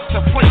rats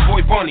to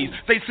Playboy bunnies.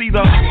 They see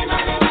the Money,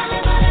 money, money,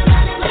 money, money, money,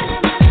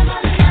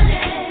 money,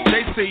 money.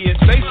 They see it,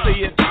 they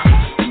see it. Money,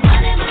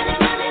 money,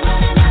 money, money,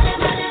 money,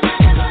 money, money.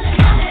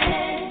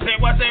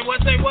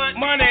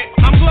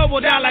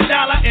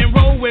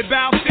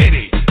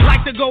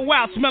 go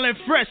out smelling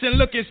fresh and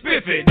looking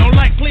spiffy. Don't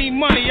like clean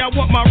money, I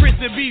want my wrist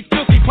to be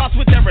filthy. Pops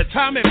with that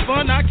retirement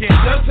fund, I can't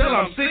tell till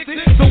I'm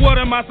 60. So what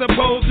am I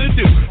supposed to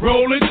do?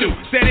 Rollin' through,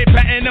 steady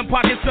patting them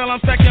pockets till I'm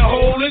stacking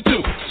holding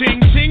through.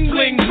 Ching ching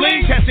bling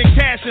bling, catching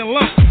cash in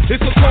lumps.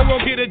 It's a Coro,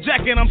 get a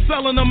jacket, I'm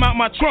selling them out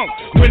my trunk.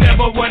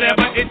 Whenever,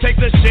 whatever, it takes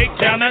to shake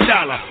down $1.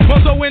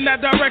 Also in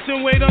that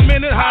direction, wait a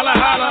minute, holla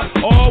holla.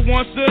 All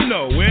wants to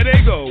know where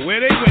they go, where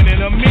they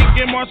winning. A mink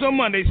and Marshall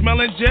Monday,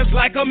 smelling just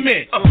like a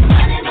mint. You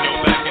know,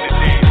 back in the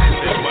days, they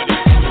said money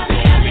was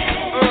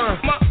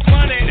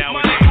money.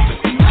 Nowadays,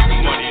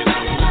 money is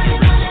the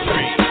rich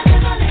dream.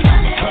 Come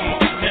on.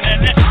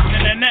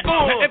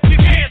 Now, if you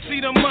can't see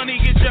the money,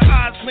 get your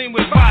eyes clean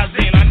with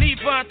Visine. I need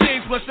 5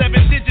 things plus 7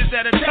 digits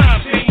at a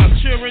time. Pay my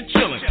children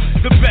chillin'.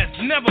 The best,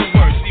 never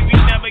worse. See, we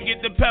never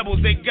get the pebbles,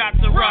 they got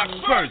the rocks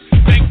first.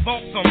 Bank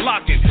vaults, I'm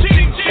locking.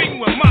 Ching ching,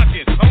 we're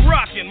mocking. I'm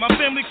rocking. My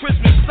family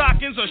Christmas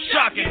stockings are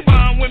shocking.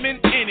 Fine women,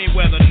 any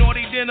weather.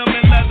 Naughty denim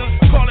and leather.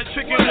 Call it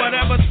trickin',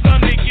 whatever.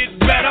 Son, they get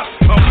better.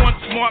 I'm one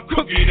smart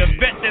cookie, the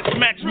vet that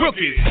smacks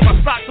rookies. My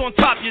socks on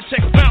top, your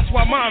checks bounce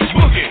while mine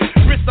boogie.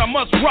 Wrist, I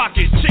must rock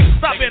it. Chick,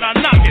 stop it, I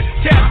knock it.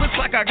 Cash looks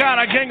like I got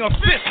a gang of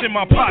fists in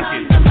my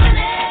pocket.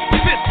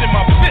 Fist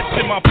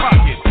in my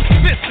pocket.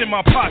 Fist in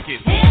my pocket.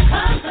 Here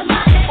comes the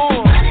money.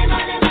 Money,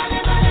 money, money.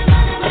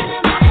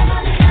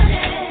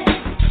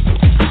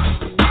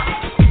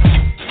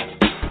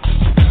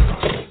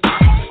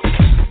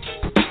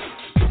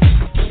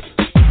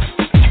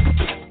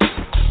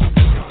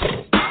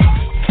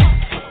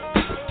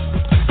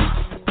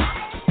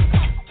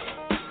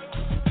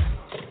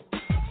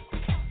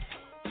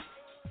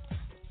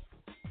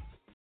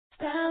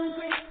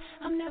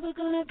 I'm never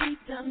gonna be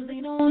done,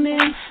 lean on in.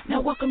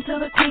 Now welcome to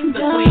the kingdom. The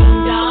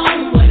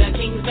queendom, where the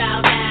kings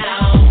bow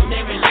down.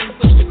 They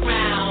relinquish the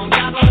crown.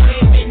 Y'all gon'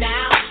 hear me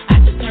now. I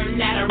just turn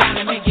that around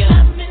and make you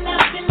love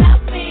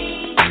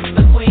me.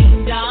 The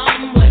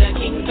queendom, where the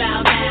kings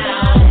bow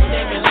down.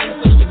 They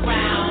relinquish the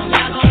crown.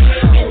 Y'all gon'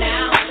 hear me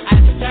now. I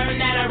just turn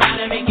that around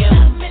and make you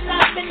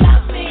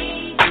love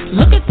me.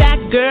 Look at that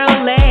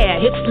girl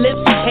there, hips,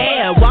 lips,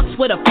 hair. Walks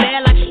with a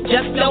flair like she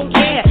just don't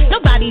care.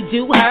 Nobody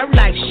do her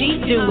like she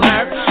do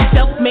her.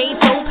 Self-made,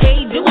 so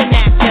paid, doing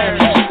that her.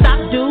 She stop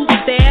dudes,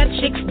 stare,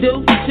 chicks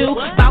do too.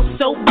 Boss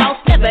so boss,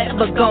 never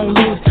ever gon'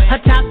 lose. Her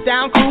top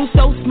down crew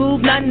so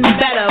smooth, nothing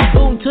better.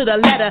 Boom to the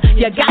letter,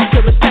 you got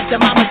to respect her.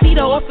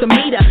 Mamacita off the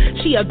meter,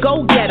 she a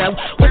go-getter.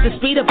 With the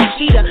speed of a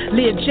cheetah,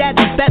 live jet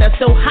is better.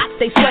 So hot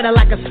they sweat her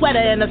like a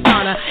sweater in a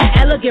sauna.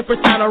 Elegant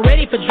persona,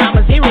 ready for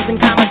drama. Zeros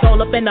and commas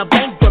all up in the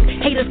bank book.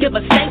 Haters give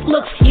a stank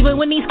look, even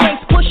when these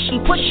cranks push, she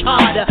push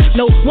harder.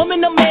 No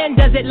woman or man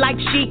does it like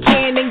she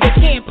can, and you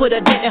can't put a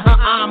dent in her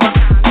armor.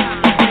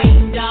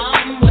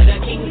 Kingdom, where the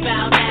kings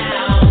bow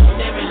down.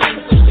 They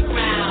relinquish the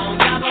crown.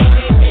 Y'all gon'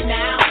 hear me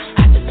now.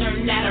 I just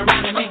turn that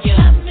around and make you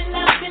love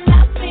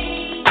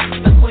me.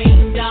 The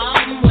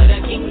queendom, where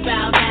the kings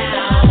bow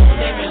down.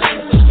 They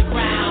relinquish the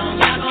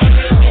crown. Y'all gon'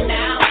 hear me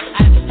now.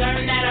 I just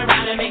turn that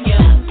around and make you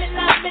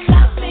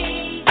love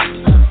me.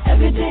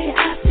 Every day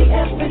I see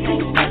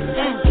everything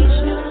better. Each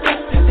new step,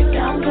 perfect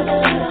down to the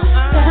letter.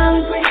 Style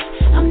and grace,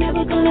 I'm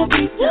never gonna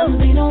be done.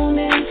 Lean on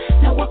in.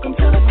 Now welcome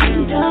to the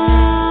kingdom.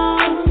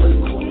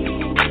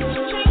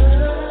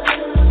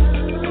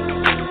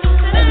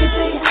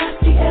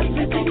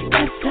 Everything's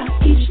better,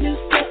 each new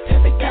step,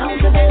 perfect down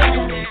to the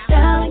letter.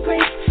 Style and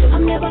grace,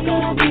 I'm never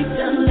gonna be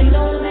done. Lean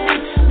on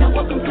in, now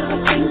welcome to the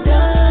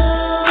kingdom.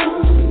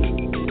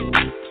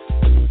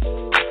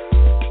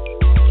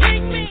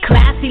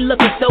 Classy,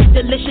 looking so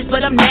delicious,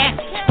 but I'm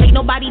nasty. Ain't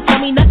nobody tell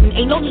me nothing,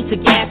 ain't no need to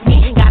gas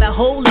me. Got a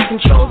hold of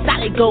control,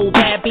 solid gold,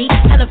 bad beat.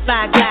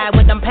 Hellified glide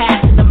when I'm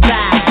passing them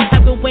by.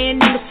 Every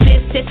win, I'm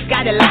assist,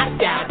 got it locked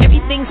down.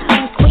 Everything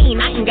screams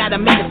clean, I ain't gotta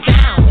make a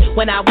sound.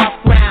 When I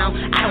walk round,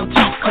 I don't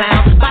talk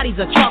clown. Bodies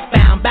are chalk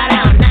bound, bow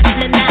down, not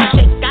in and out.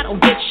 Shake, I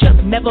don't get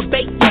shook, never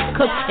bake, just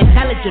cook.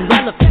 Intelligent,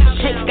 relevant,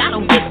 shake, I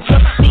don't get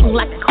shook. Sing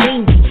like a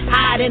queen bee,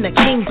 hide in a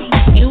king bee.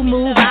 You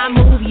move, I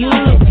move, you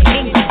look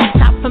king bee.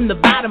 Top from the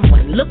bottom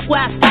one, look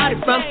where I started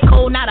from.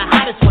 Cold, not the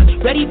hottest one,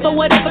 ready for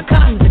whatever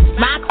comes. It's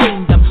my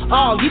queendom,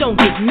 all you don't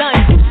get none.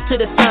 Deuce to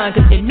the sun,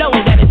 cause you know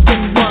that it's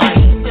been won.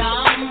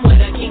 Kingdom, where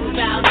the kings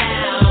bow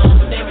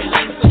down. They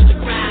relinquish the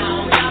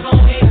crown. Y'all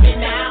gon' hear me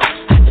now.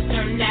 I just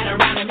turn that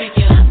around and make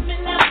you love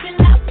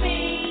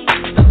me.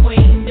 The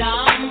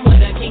queendom, where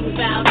the kings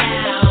bow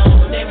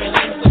down. They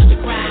relinquish the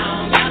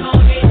crown. Y'all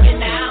gon' hear me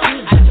now.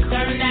 I just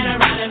turn that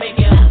around and make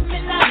you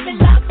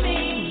love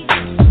me.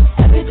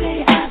 Every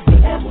day I see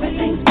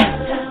everything's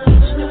better.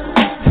 Each new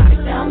step,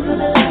 perfect down to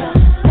the letter.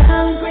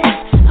 Style and grace,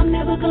 I'm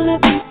never gonna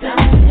be done.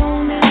 Lean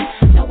on in,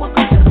 now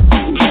welcome to the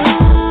kingdom.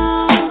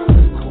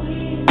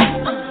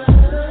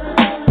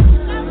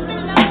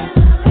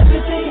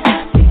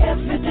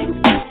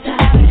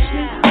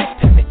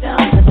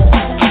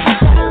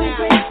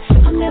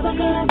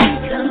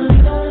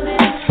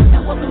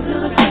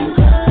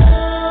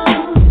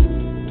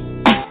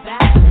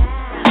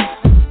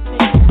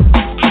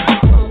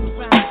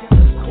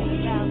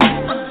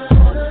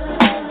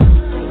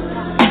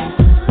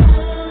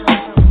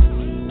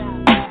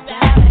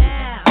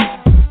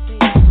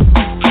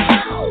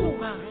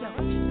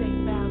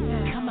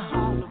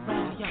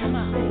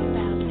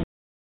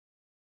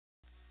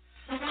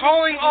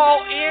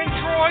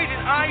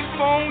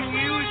 iPhone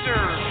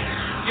users.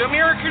 The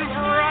American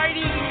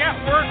Variety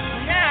Network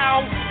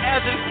now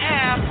has an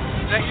app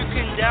that you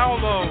can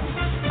download.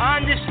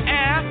 On this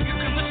app, you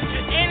can listen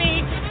to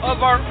any of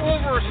our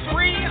over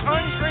 300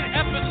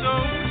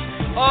 episodes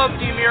of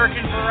the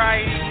American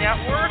Variety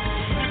Network.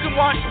 You can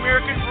watch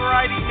American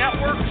Variety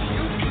Network's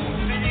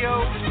YouTube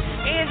videos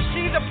and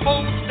see the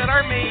posts that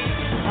are made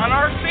on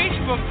our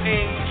Facebook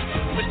page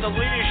with the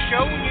latest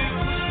show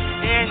news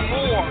and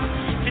more.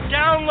 To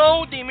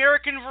download the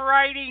American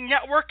Variety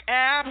Network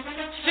app,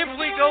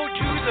 simply go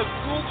to the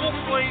Google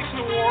Play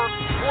Store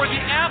or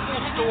the Apple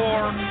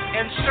Store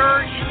and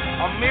search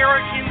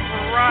American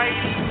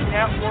Variety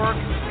Network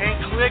and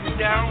click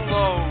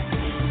download.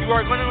 You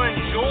are going to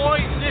enjoy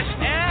this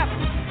app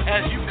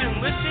as you can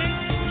listen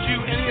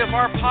to any of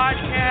our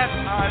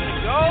podcasts on the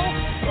go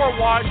or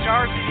watch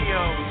our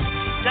videos.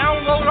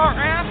 Download our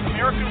app,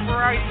 American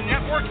Variety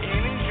Network,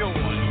 and enjoy.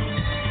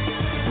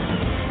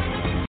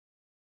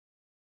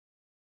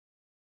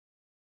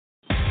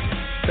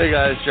 Hey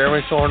guys,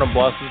 Jeremy Soren of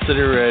Boston City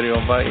Radio.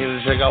 I invite you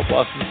to check out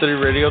Boston City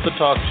Radio, the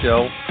talk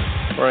show,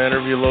 where I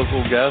interview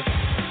local guests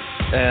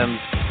and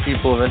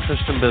people of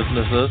interest in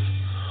businesses.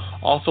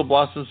 Also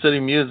Boston City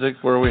Music,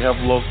 where we have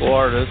local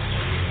artists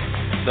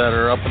that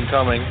are up and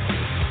coming.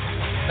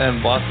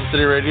 And Boston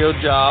City Radio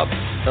Jobs,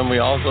 and we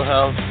also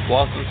have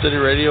Boston City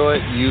Radio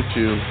at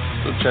YouTube.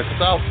 So check us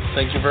out.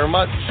 Thank you very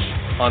much.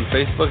 On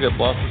Facebook at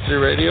Boston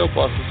City Radio,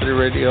 Boston City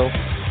Radio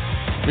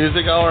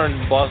Music Hour,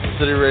 and Boston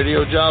City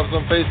Radio Jobs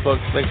on Facebook.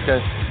 Thanks,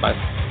 guys. Bye.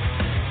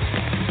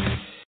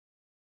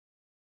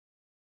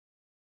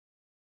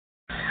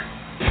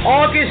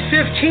 August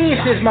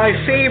 15th is my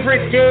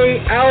favorite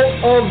day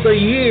out of the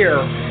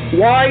year.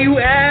 Why, you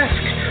ask?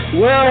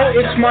 Well,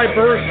 it's my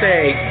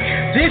birthday.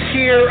 This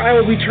year, I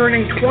will be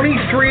turning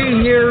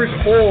 23 years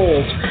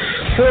old.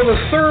 For the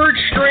third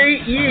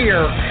straight year,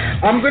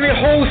 I'm going to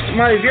host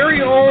my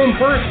very own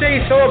birthday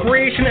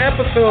celebration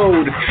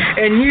episode,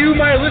 and you,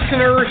 my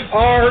listeners,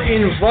 are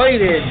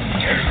invited.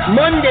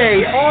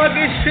 Monday,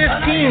 August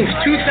 15th,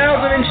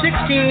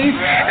 2016,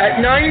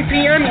 at 9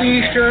 p.m.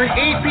 Eastern,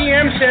 8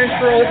 p.m.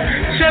 Central,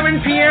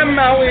 7 p.m.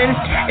 Mountain,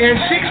 and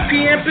 6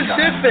 p.m.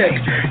 Pacific.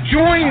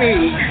 Join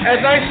me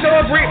as I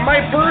celebrate my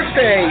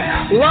birthday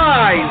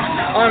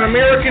live on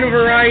American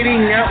Variety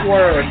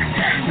Network.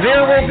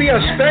 There will be a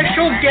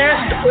special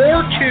guest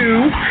or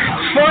two,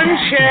 fun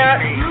chat,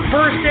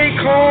 birthday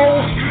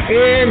calls,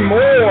 and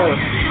more.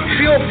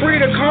 Feel free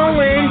to call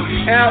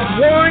in at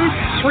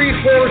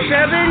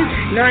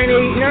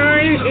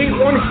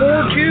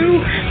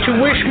 1-347-989-8142 to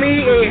wish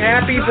me a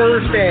happy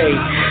birthday.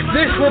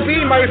 This will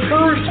be my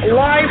first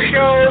live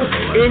show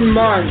in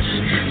months.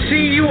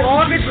 See you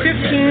August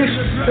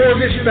 15th for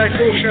this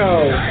special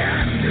show.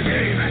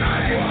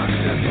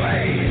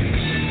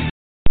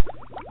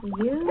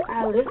 You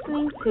are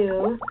listening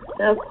to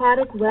The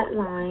Aquatic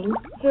Wetline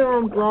here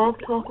on Blog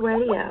Talk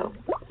Radio,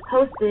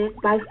 hosted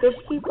by Fish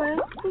Keepers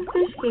and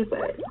Fish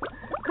Keepers.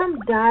 Come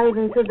dive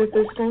into the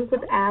fish tank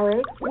with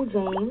Alex and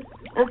James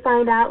and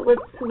find out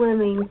what's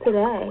swimming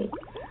today.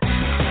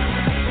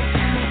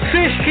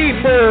 Fish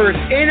Keepers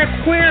and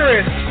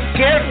Aquarists,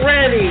 get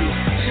ready.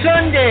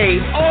 Sunday,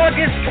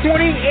 August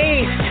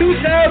 28th,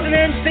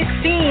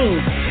 2016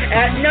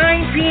 at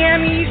 9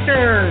 p.m.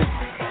 Eastern,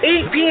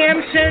 8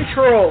 p.m.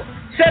 Central,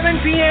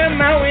 7 p.m.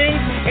 Mountain,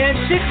 and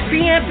 6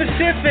 p.m.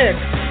 Pacific.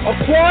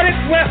 Aquatic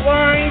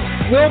Wetline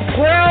will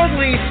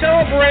proudly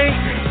celebrate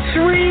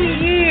 3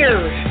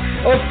 years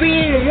of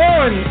being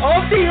one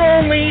of the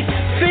only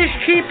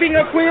fish-keeping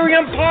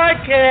aquarium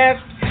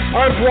podcasts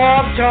on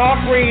Blog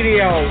Talk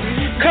Radio.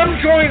 Come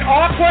join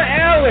Aqua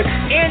Alex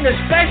and the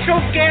special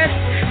guest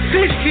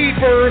Fish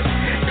Keepers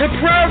to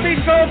proudly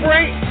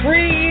celebrate 3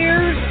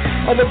 years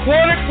of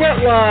Aquatic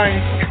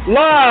Wetline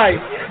live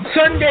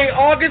Sunday,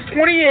 August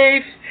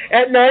 28th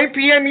at 9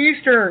 p.m.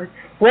 Eastern,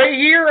 right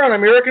here on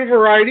American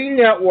Variety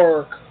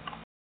Network.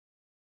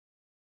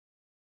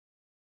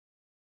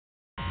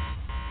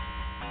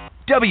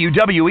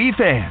 WWE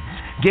fans,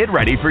 get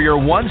ready for your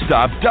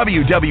one-stop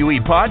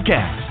WWE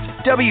podcast.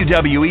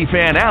 WWE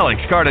fan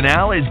Alex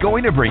Cardinale is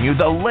going to bring you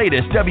the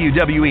latest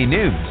WWE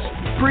news,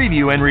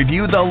 preview and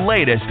review the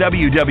latest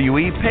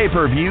WWE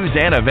pay-per-views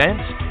and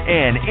events,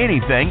 and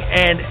anything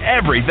and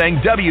everything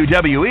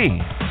WWE.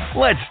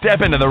 Let's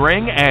step into the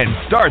ring and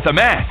start the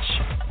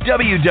match.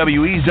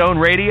 WWE Zone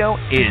Radio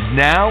is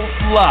now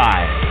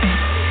live.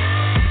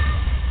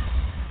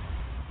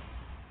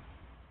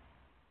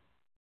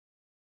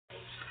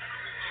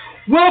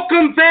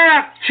 Welcome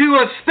back to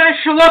a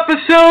special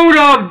episode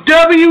of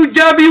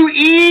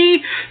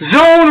WWE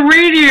Zone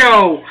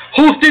Radio,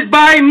 hosted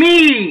by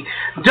me,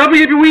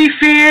 WWE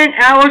fan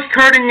Alex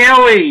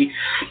Cardinale.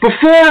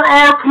 Before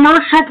our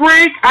commercial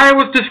break, I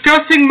was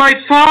discussing my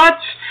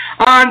thoughts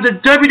on the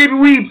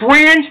WWE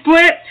brand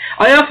split.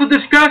 I also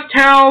discussed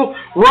how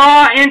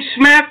Raw and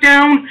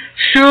Smackdown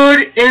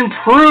should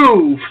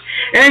improve.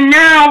 And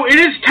now it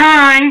is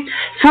time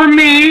for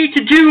me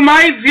to do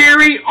my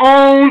very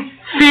own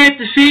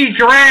fantasy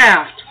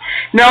draft.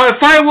 Now,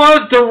 if I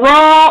was the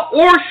Raw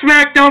or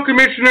Smackdown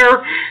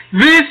Commissioner,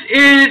 this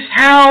is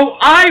how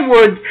I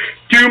would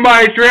do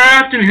my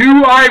draft and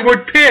who I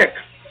would pick.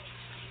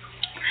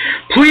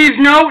 Please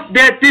note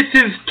that this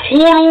is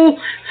total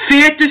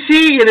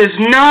fantasy. It is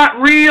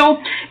not real,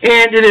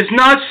 and it is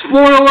not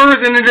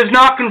spoilers, and it is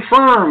not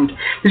confirmed.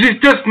 This is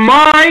just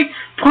my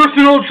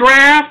personal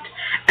draft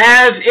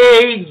as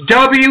a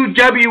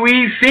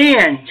WWE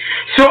fan.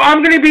 So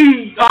I'm going to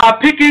be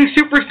picking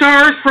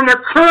superstars from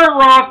their current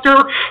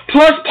roster,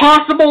 plus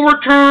possible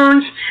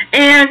returns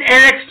and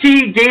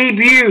NXT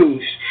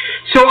debuts.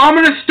 So I'm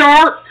going to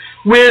start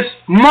with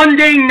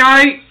Monday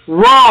Night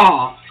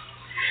Raw.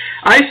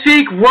 I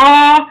think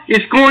Raw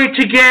is going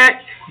to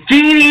get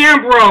Dean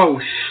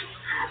Ambrose,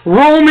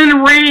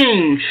 Roman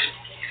Reigns,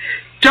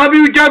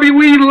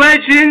 WWE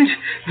legend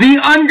The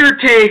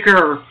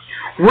Undertaker,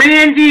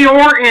 Randy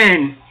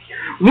Orton,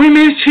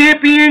 Women's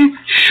Champion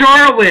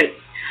Charlotte,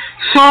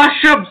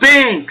 Sasha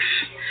Banks,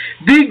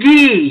 Big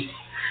E,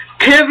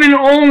 Kevin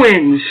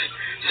Owens,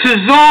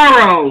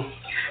 Cesaro,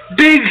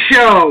 Big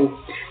Show,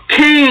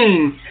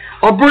 Kane,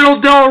 Alberto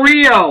Del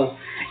Rio,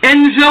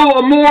 Enzo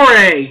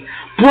Amore,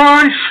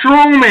 Braun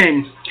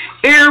Strowman,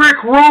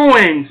 Eric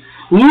Rowan,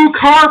 Luke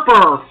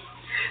Harper,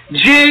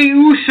 Jey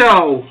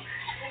Uso,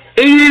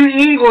 Aiden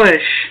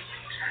English,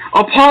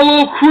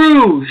 Apollo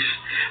Crews,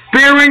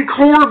 Baron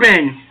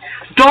Corbin,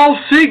 Dolph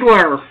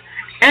Ziggler,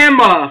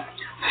 Emma,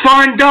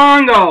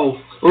 Fandango,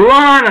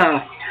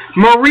 Lana,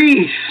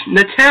 Maurice,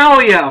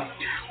 Natalia,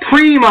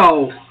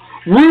 Primo,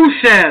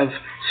 Rusev,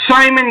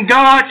 Simon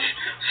Gotch,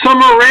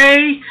 Summer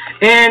Rae,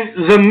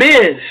 and The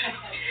Miz.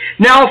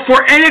 Now,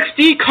 for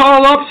NXT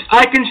call-ups,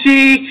 I can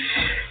see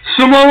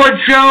Samoa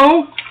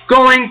Joe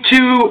going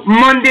to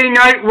Monday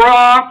Night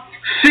Raw,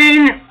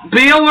 Finn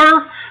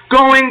Balor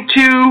going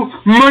to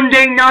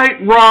Monday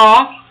Night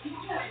Raw,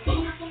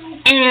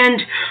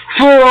 and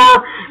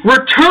for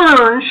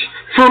returns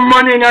for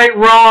Monday Night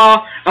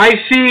Raw, I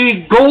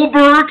see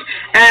Goldberg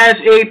as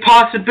a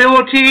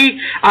possibility.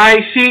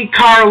 I see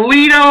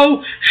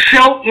Carlito,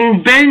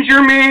 Shelton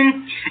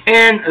Benjamin,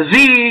 and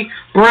the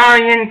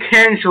Brian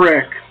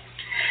Kendrick.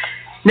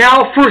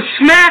 Now for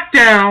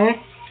SmackDown,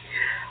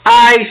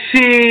 I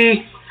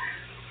see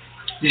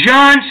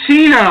John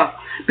Cena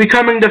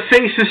becoming the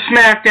face of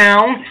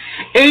SmackDown,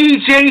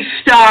 AJ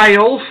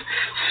Styles,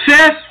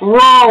 Seth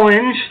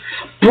Rollins,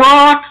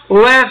 Brock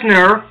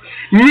Lesnar,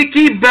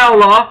 Nikki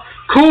Bella,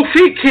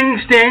 Kofi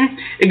Kingston,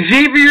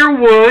 Xavier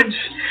Woods,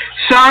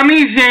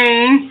 Sami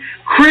Zayn,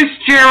 Chris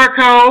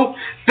Jericho,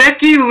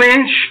 Becky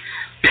Lynch,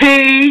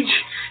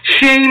 Paige,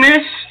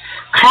 Sheamus,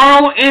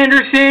 Carl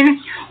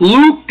Anderson,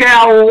 Luke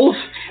Gallows,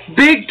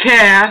 Big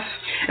Cass,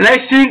 and I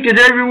think that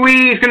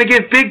WWE is going to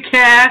give Big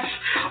Cass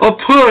a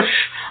push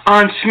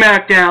on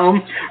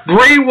SmackDown.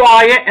 Bray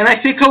Wyatt, and I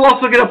think he'll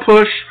also get a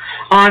push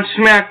on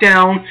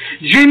SmackDown.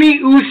 Jimmy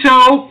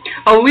Uso,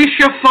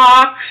 Alicia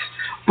Fox,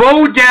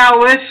 Bo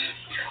Dallas,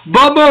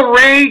 Bubba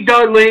Ray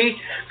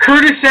Dudley,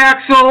 Curtis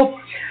Axel,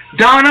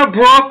 Donna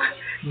Brooke,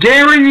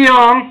 Darren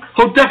Young,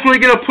 he'll definitely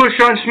get a push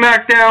on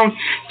SmackDown.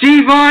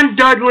 Devon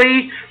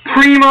Dudley,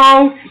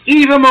 Primo,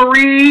 Eva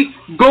Marie,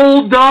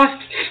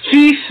 Goldust,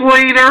 Heath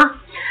Slater,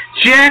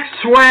 Jack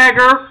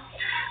Swagger,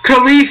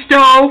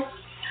 Kalisto,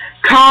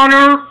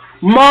 Connor,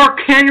 Mark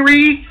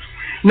Henry,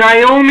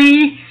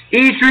 Naomi,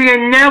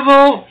 Adrian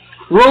Neville,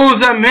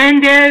 Rosa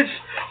Mendez,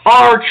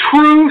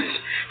 R-Truth,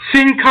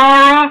 Sin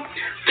Cara,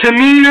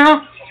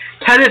 Tamina,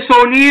 Titus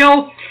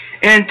O'Neil,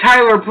 and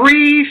Tyler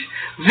Breeze,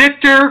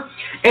 Victor,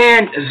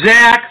 and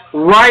Zack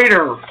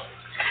Ryder.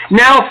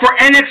 Now for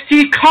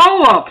NXT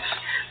call-ups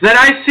that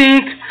I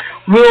think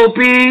will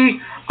be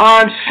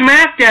on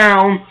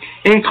SmackDown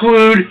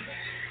include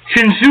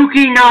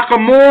Shinsuke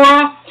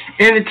Nakamura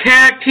and the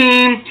tag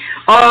team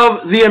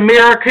of the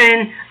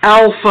American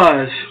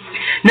Alphas.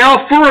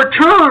 Now for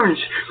returns,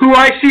 who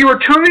I see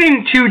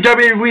returning to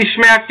WWE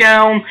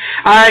SmackDown,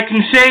 I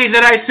can say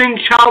that I think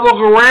Chavo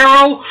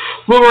Guerrero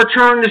will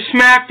return to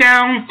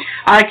SmackDown.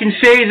 I can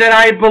say that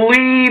I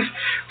believe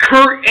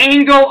Kurt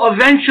Angle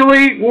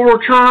eventually will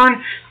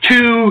return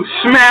to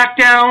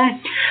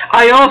SmackDown.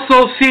 I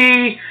also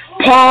see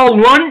Paul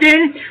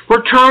London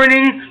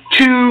returning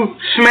to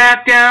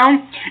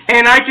SmackDown,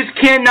 and I just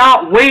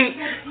cannot wait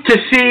to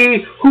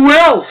see who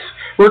else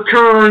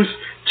returns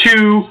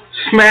to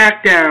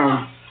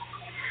SmackDown.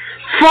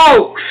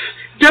 Folks,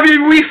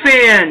 WWE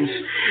fans,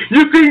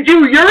 you can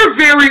do your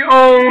very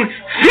own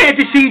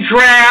fantasy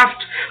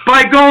draft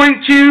by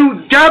going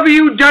to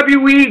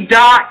WWE.com,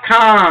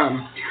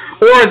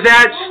 or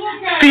that's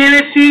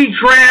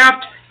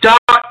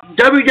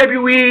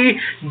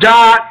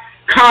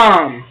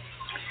fantasydraft.WWE.com.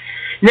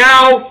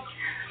 Now,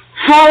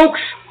 folks,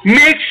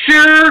 make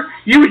sure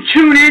you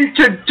tune in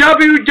to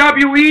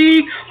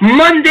WWE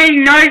Monday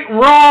Night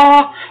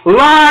Raw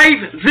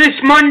live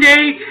this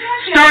Monday,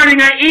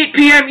 starting at 8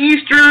 p.m.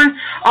 Eastern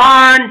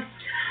on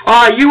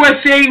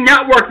USA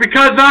Network,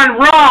 because on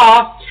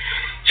Raw,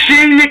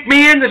 Shane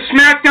McMahon, the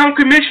Smackdown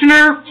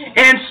Commissioner,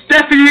 and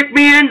Stephanie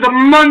McMahon, the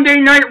Monday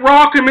Night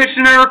Raw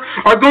Commissioner,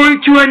 are going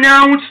to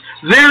announce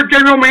their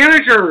general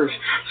managers.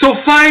 So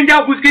find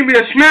out who's going to be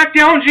the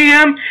SmackDown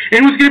GM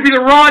and who's going to be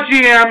the Raw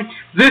GM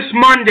this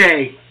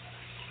Monday.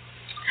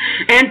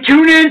 And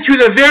tune in to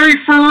the very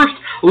first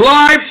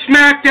live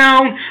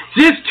SmackDown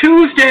this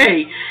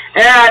Tuesday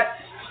at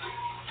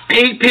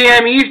 8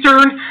 p.m.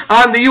 Eastern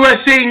on the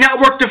USA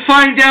Network to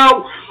find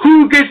out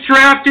who gets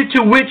drafted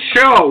to which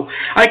show.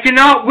 I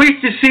cannot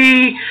wait to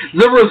see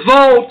the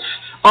results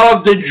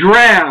of the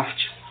draft.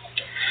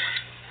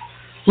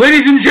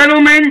 Ladies and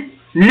gentlemen,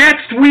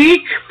 next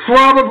week,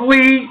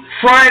 probably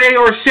Friday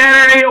or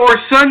Saturday or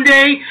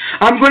Sunday,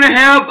 I'm going to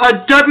have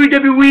a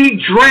WWE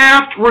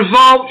Draft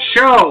Results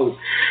show.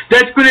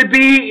 That's going to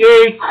be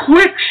a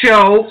quick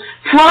show,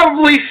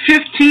 probably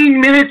 15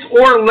 minutes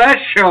or less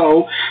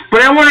show,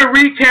 but I want to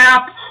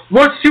recap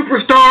what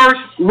superstars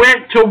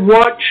went to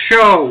what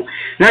show.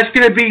 That's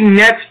going to be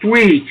next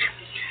week.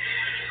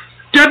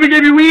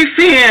 WWE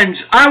fans,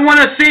 I want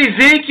to say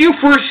thank you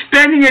for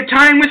spending your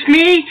time with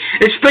me.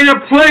 It's been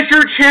a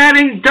pleasure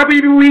chatting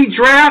WWE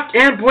Draft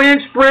and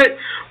Brand Split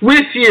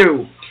with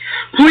you.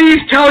 Please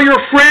tell your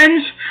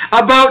friends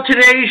about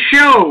today's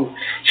show.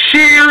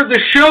 Share the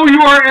show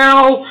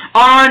URL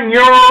on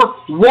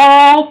your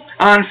wall,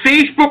 on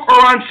Facebook,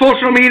 or on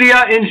social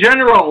media in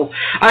general.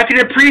 I can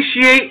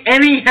appreciate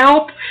any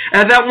help,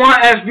 as I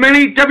want as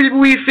many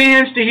WWE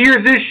fans to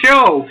hear this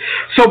show.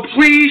 So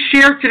please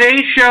share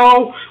today's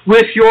show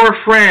with your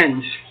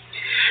friends.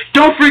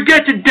 Don't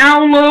forget to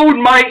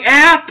download my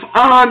app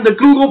on the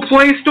Google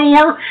Play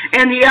Store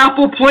and the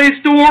Apple Play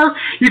Store.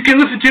 You can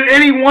listen to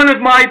any one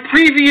of my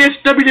previous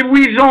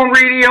WWE Zone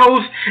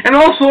radios and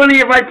also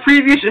any of my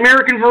previous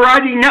American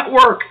Variety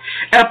Network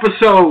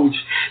episodes.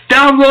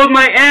 Download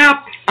my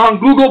app on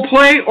Google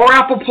Play or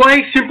Apple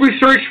Play. Simply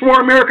search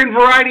for American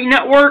Variety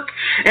Network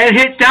and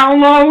hit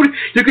download.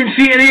 You can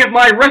see any of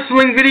my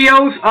wrestling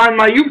videos on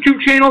my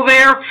YouTube channel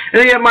there,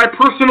 any of my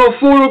personal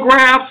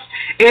photographs,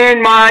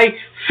 and my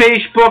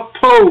Facebook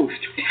post.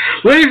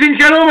 Ladies and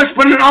gentlemen, it's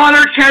been an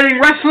honor chatting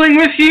wrestling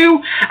with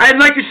you. I'd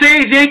like to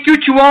say thank you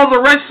to all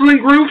the wrestling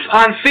groups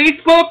on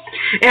Facebook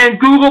and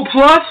Google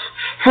Plus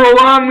for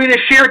allowing me to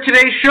share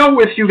today's show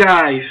with you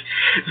guys.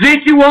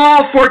 Thank you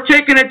all for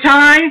taking the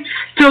time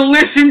to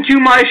listen to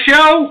my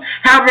show.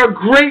 Have a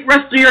great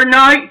rest of your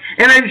night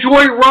and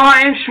enjoy Raw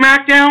and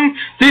Smackdown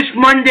this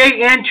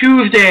Monday and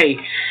Tuesday.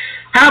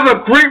 Have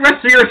a great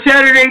rest of your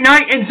Saturday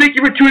night and thank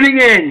you for tuning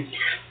in.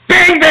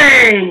 Bang,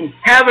 bang!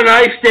 Have a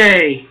nice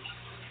day.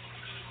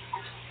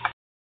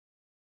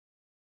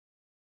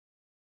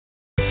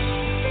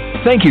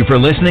 Thank you for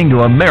listening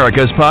to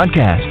America's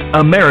podcast,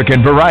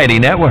 American Variety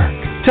Network.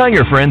 Tell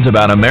your friends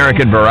about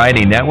American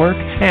Variety Network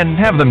and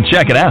have them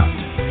check it out.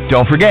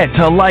 Don't forget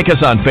to like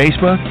us on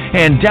Facebook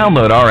and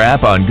download our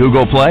app on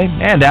Google Play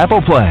and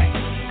Apple Play.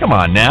 Come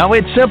on now,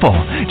 it's simple.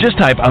 Just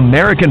type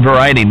American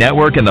Variety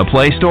Network in the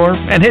Play Store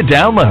and hit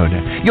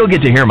download. You'll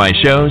get to hear my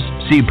shows,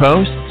 see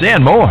posts,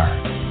 and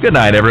more. Good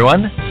night,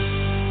 everyone.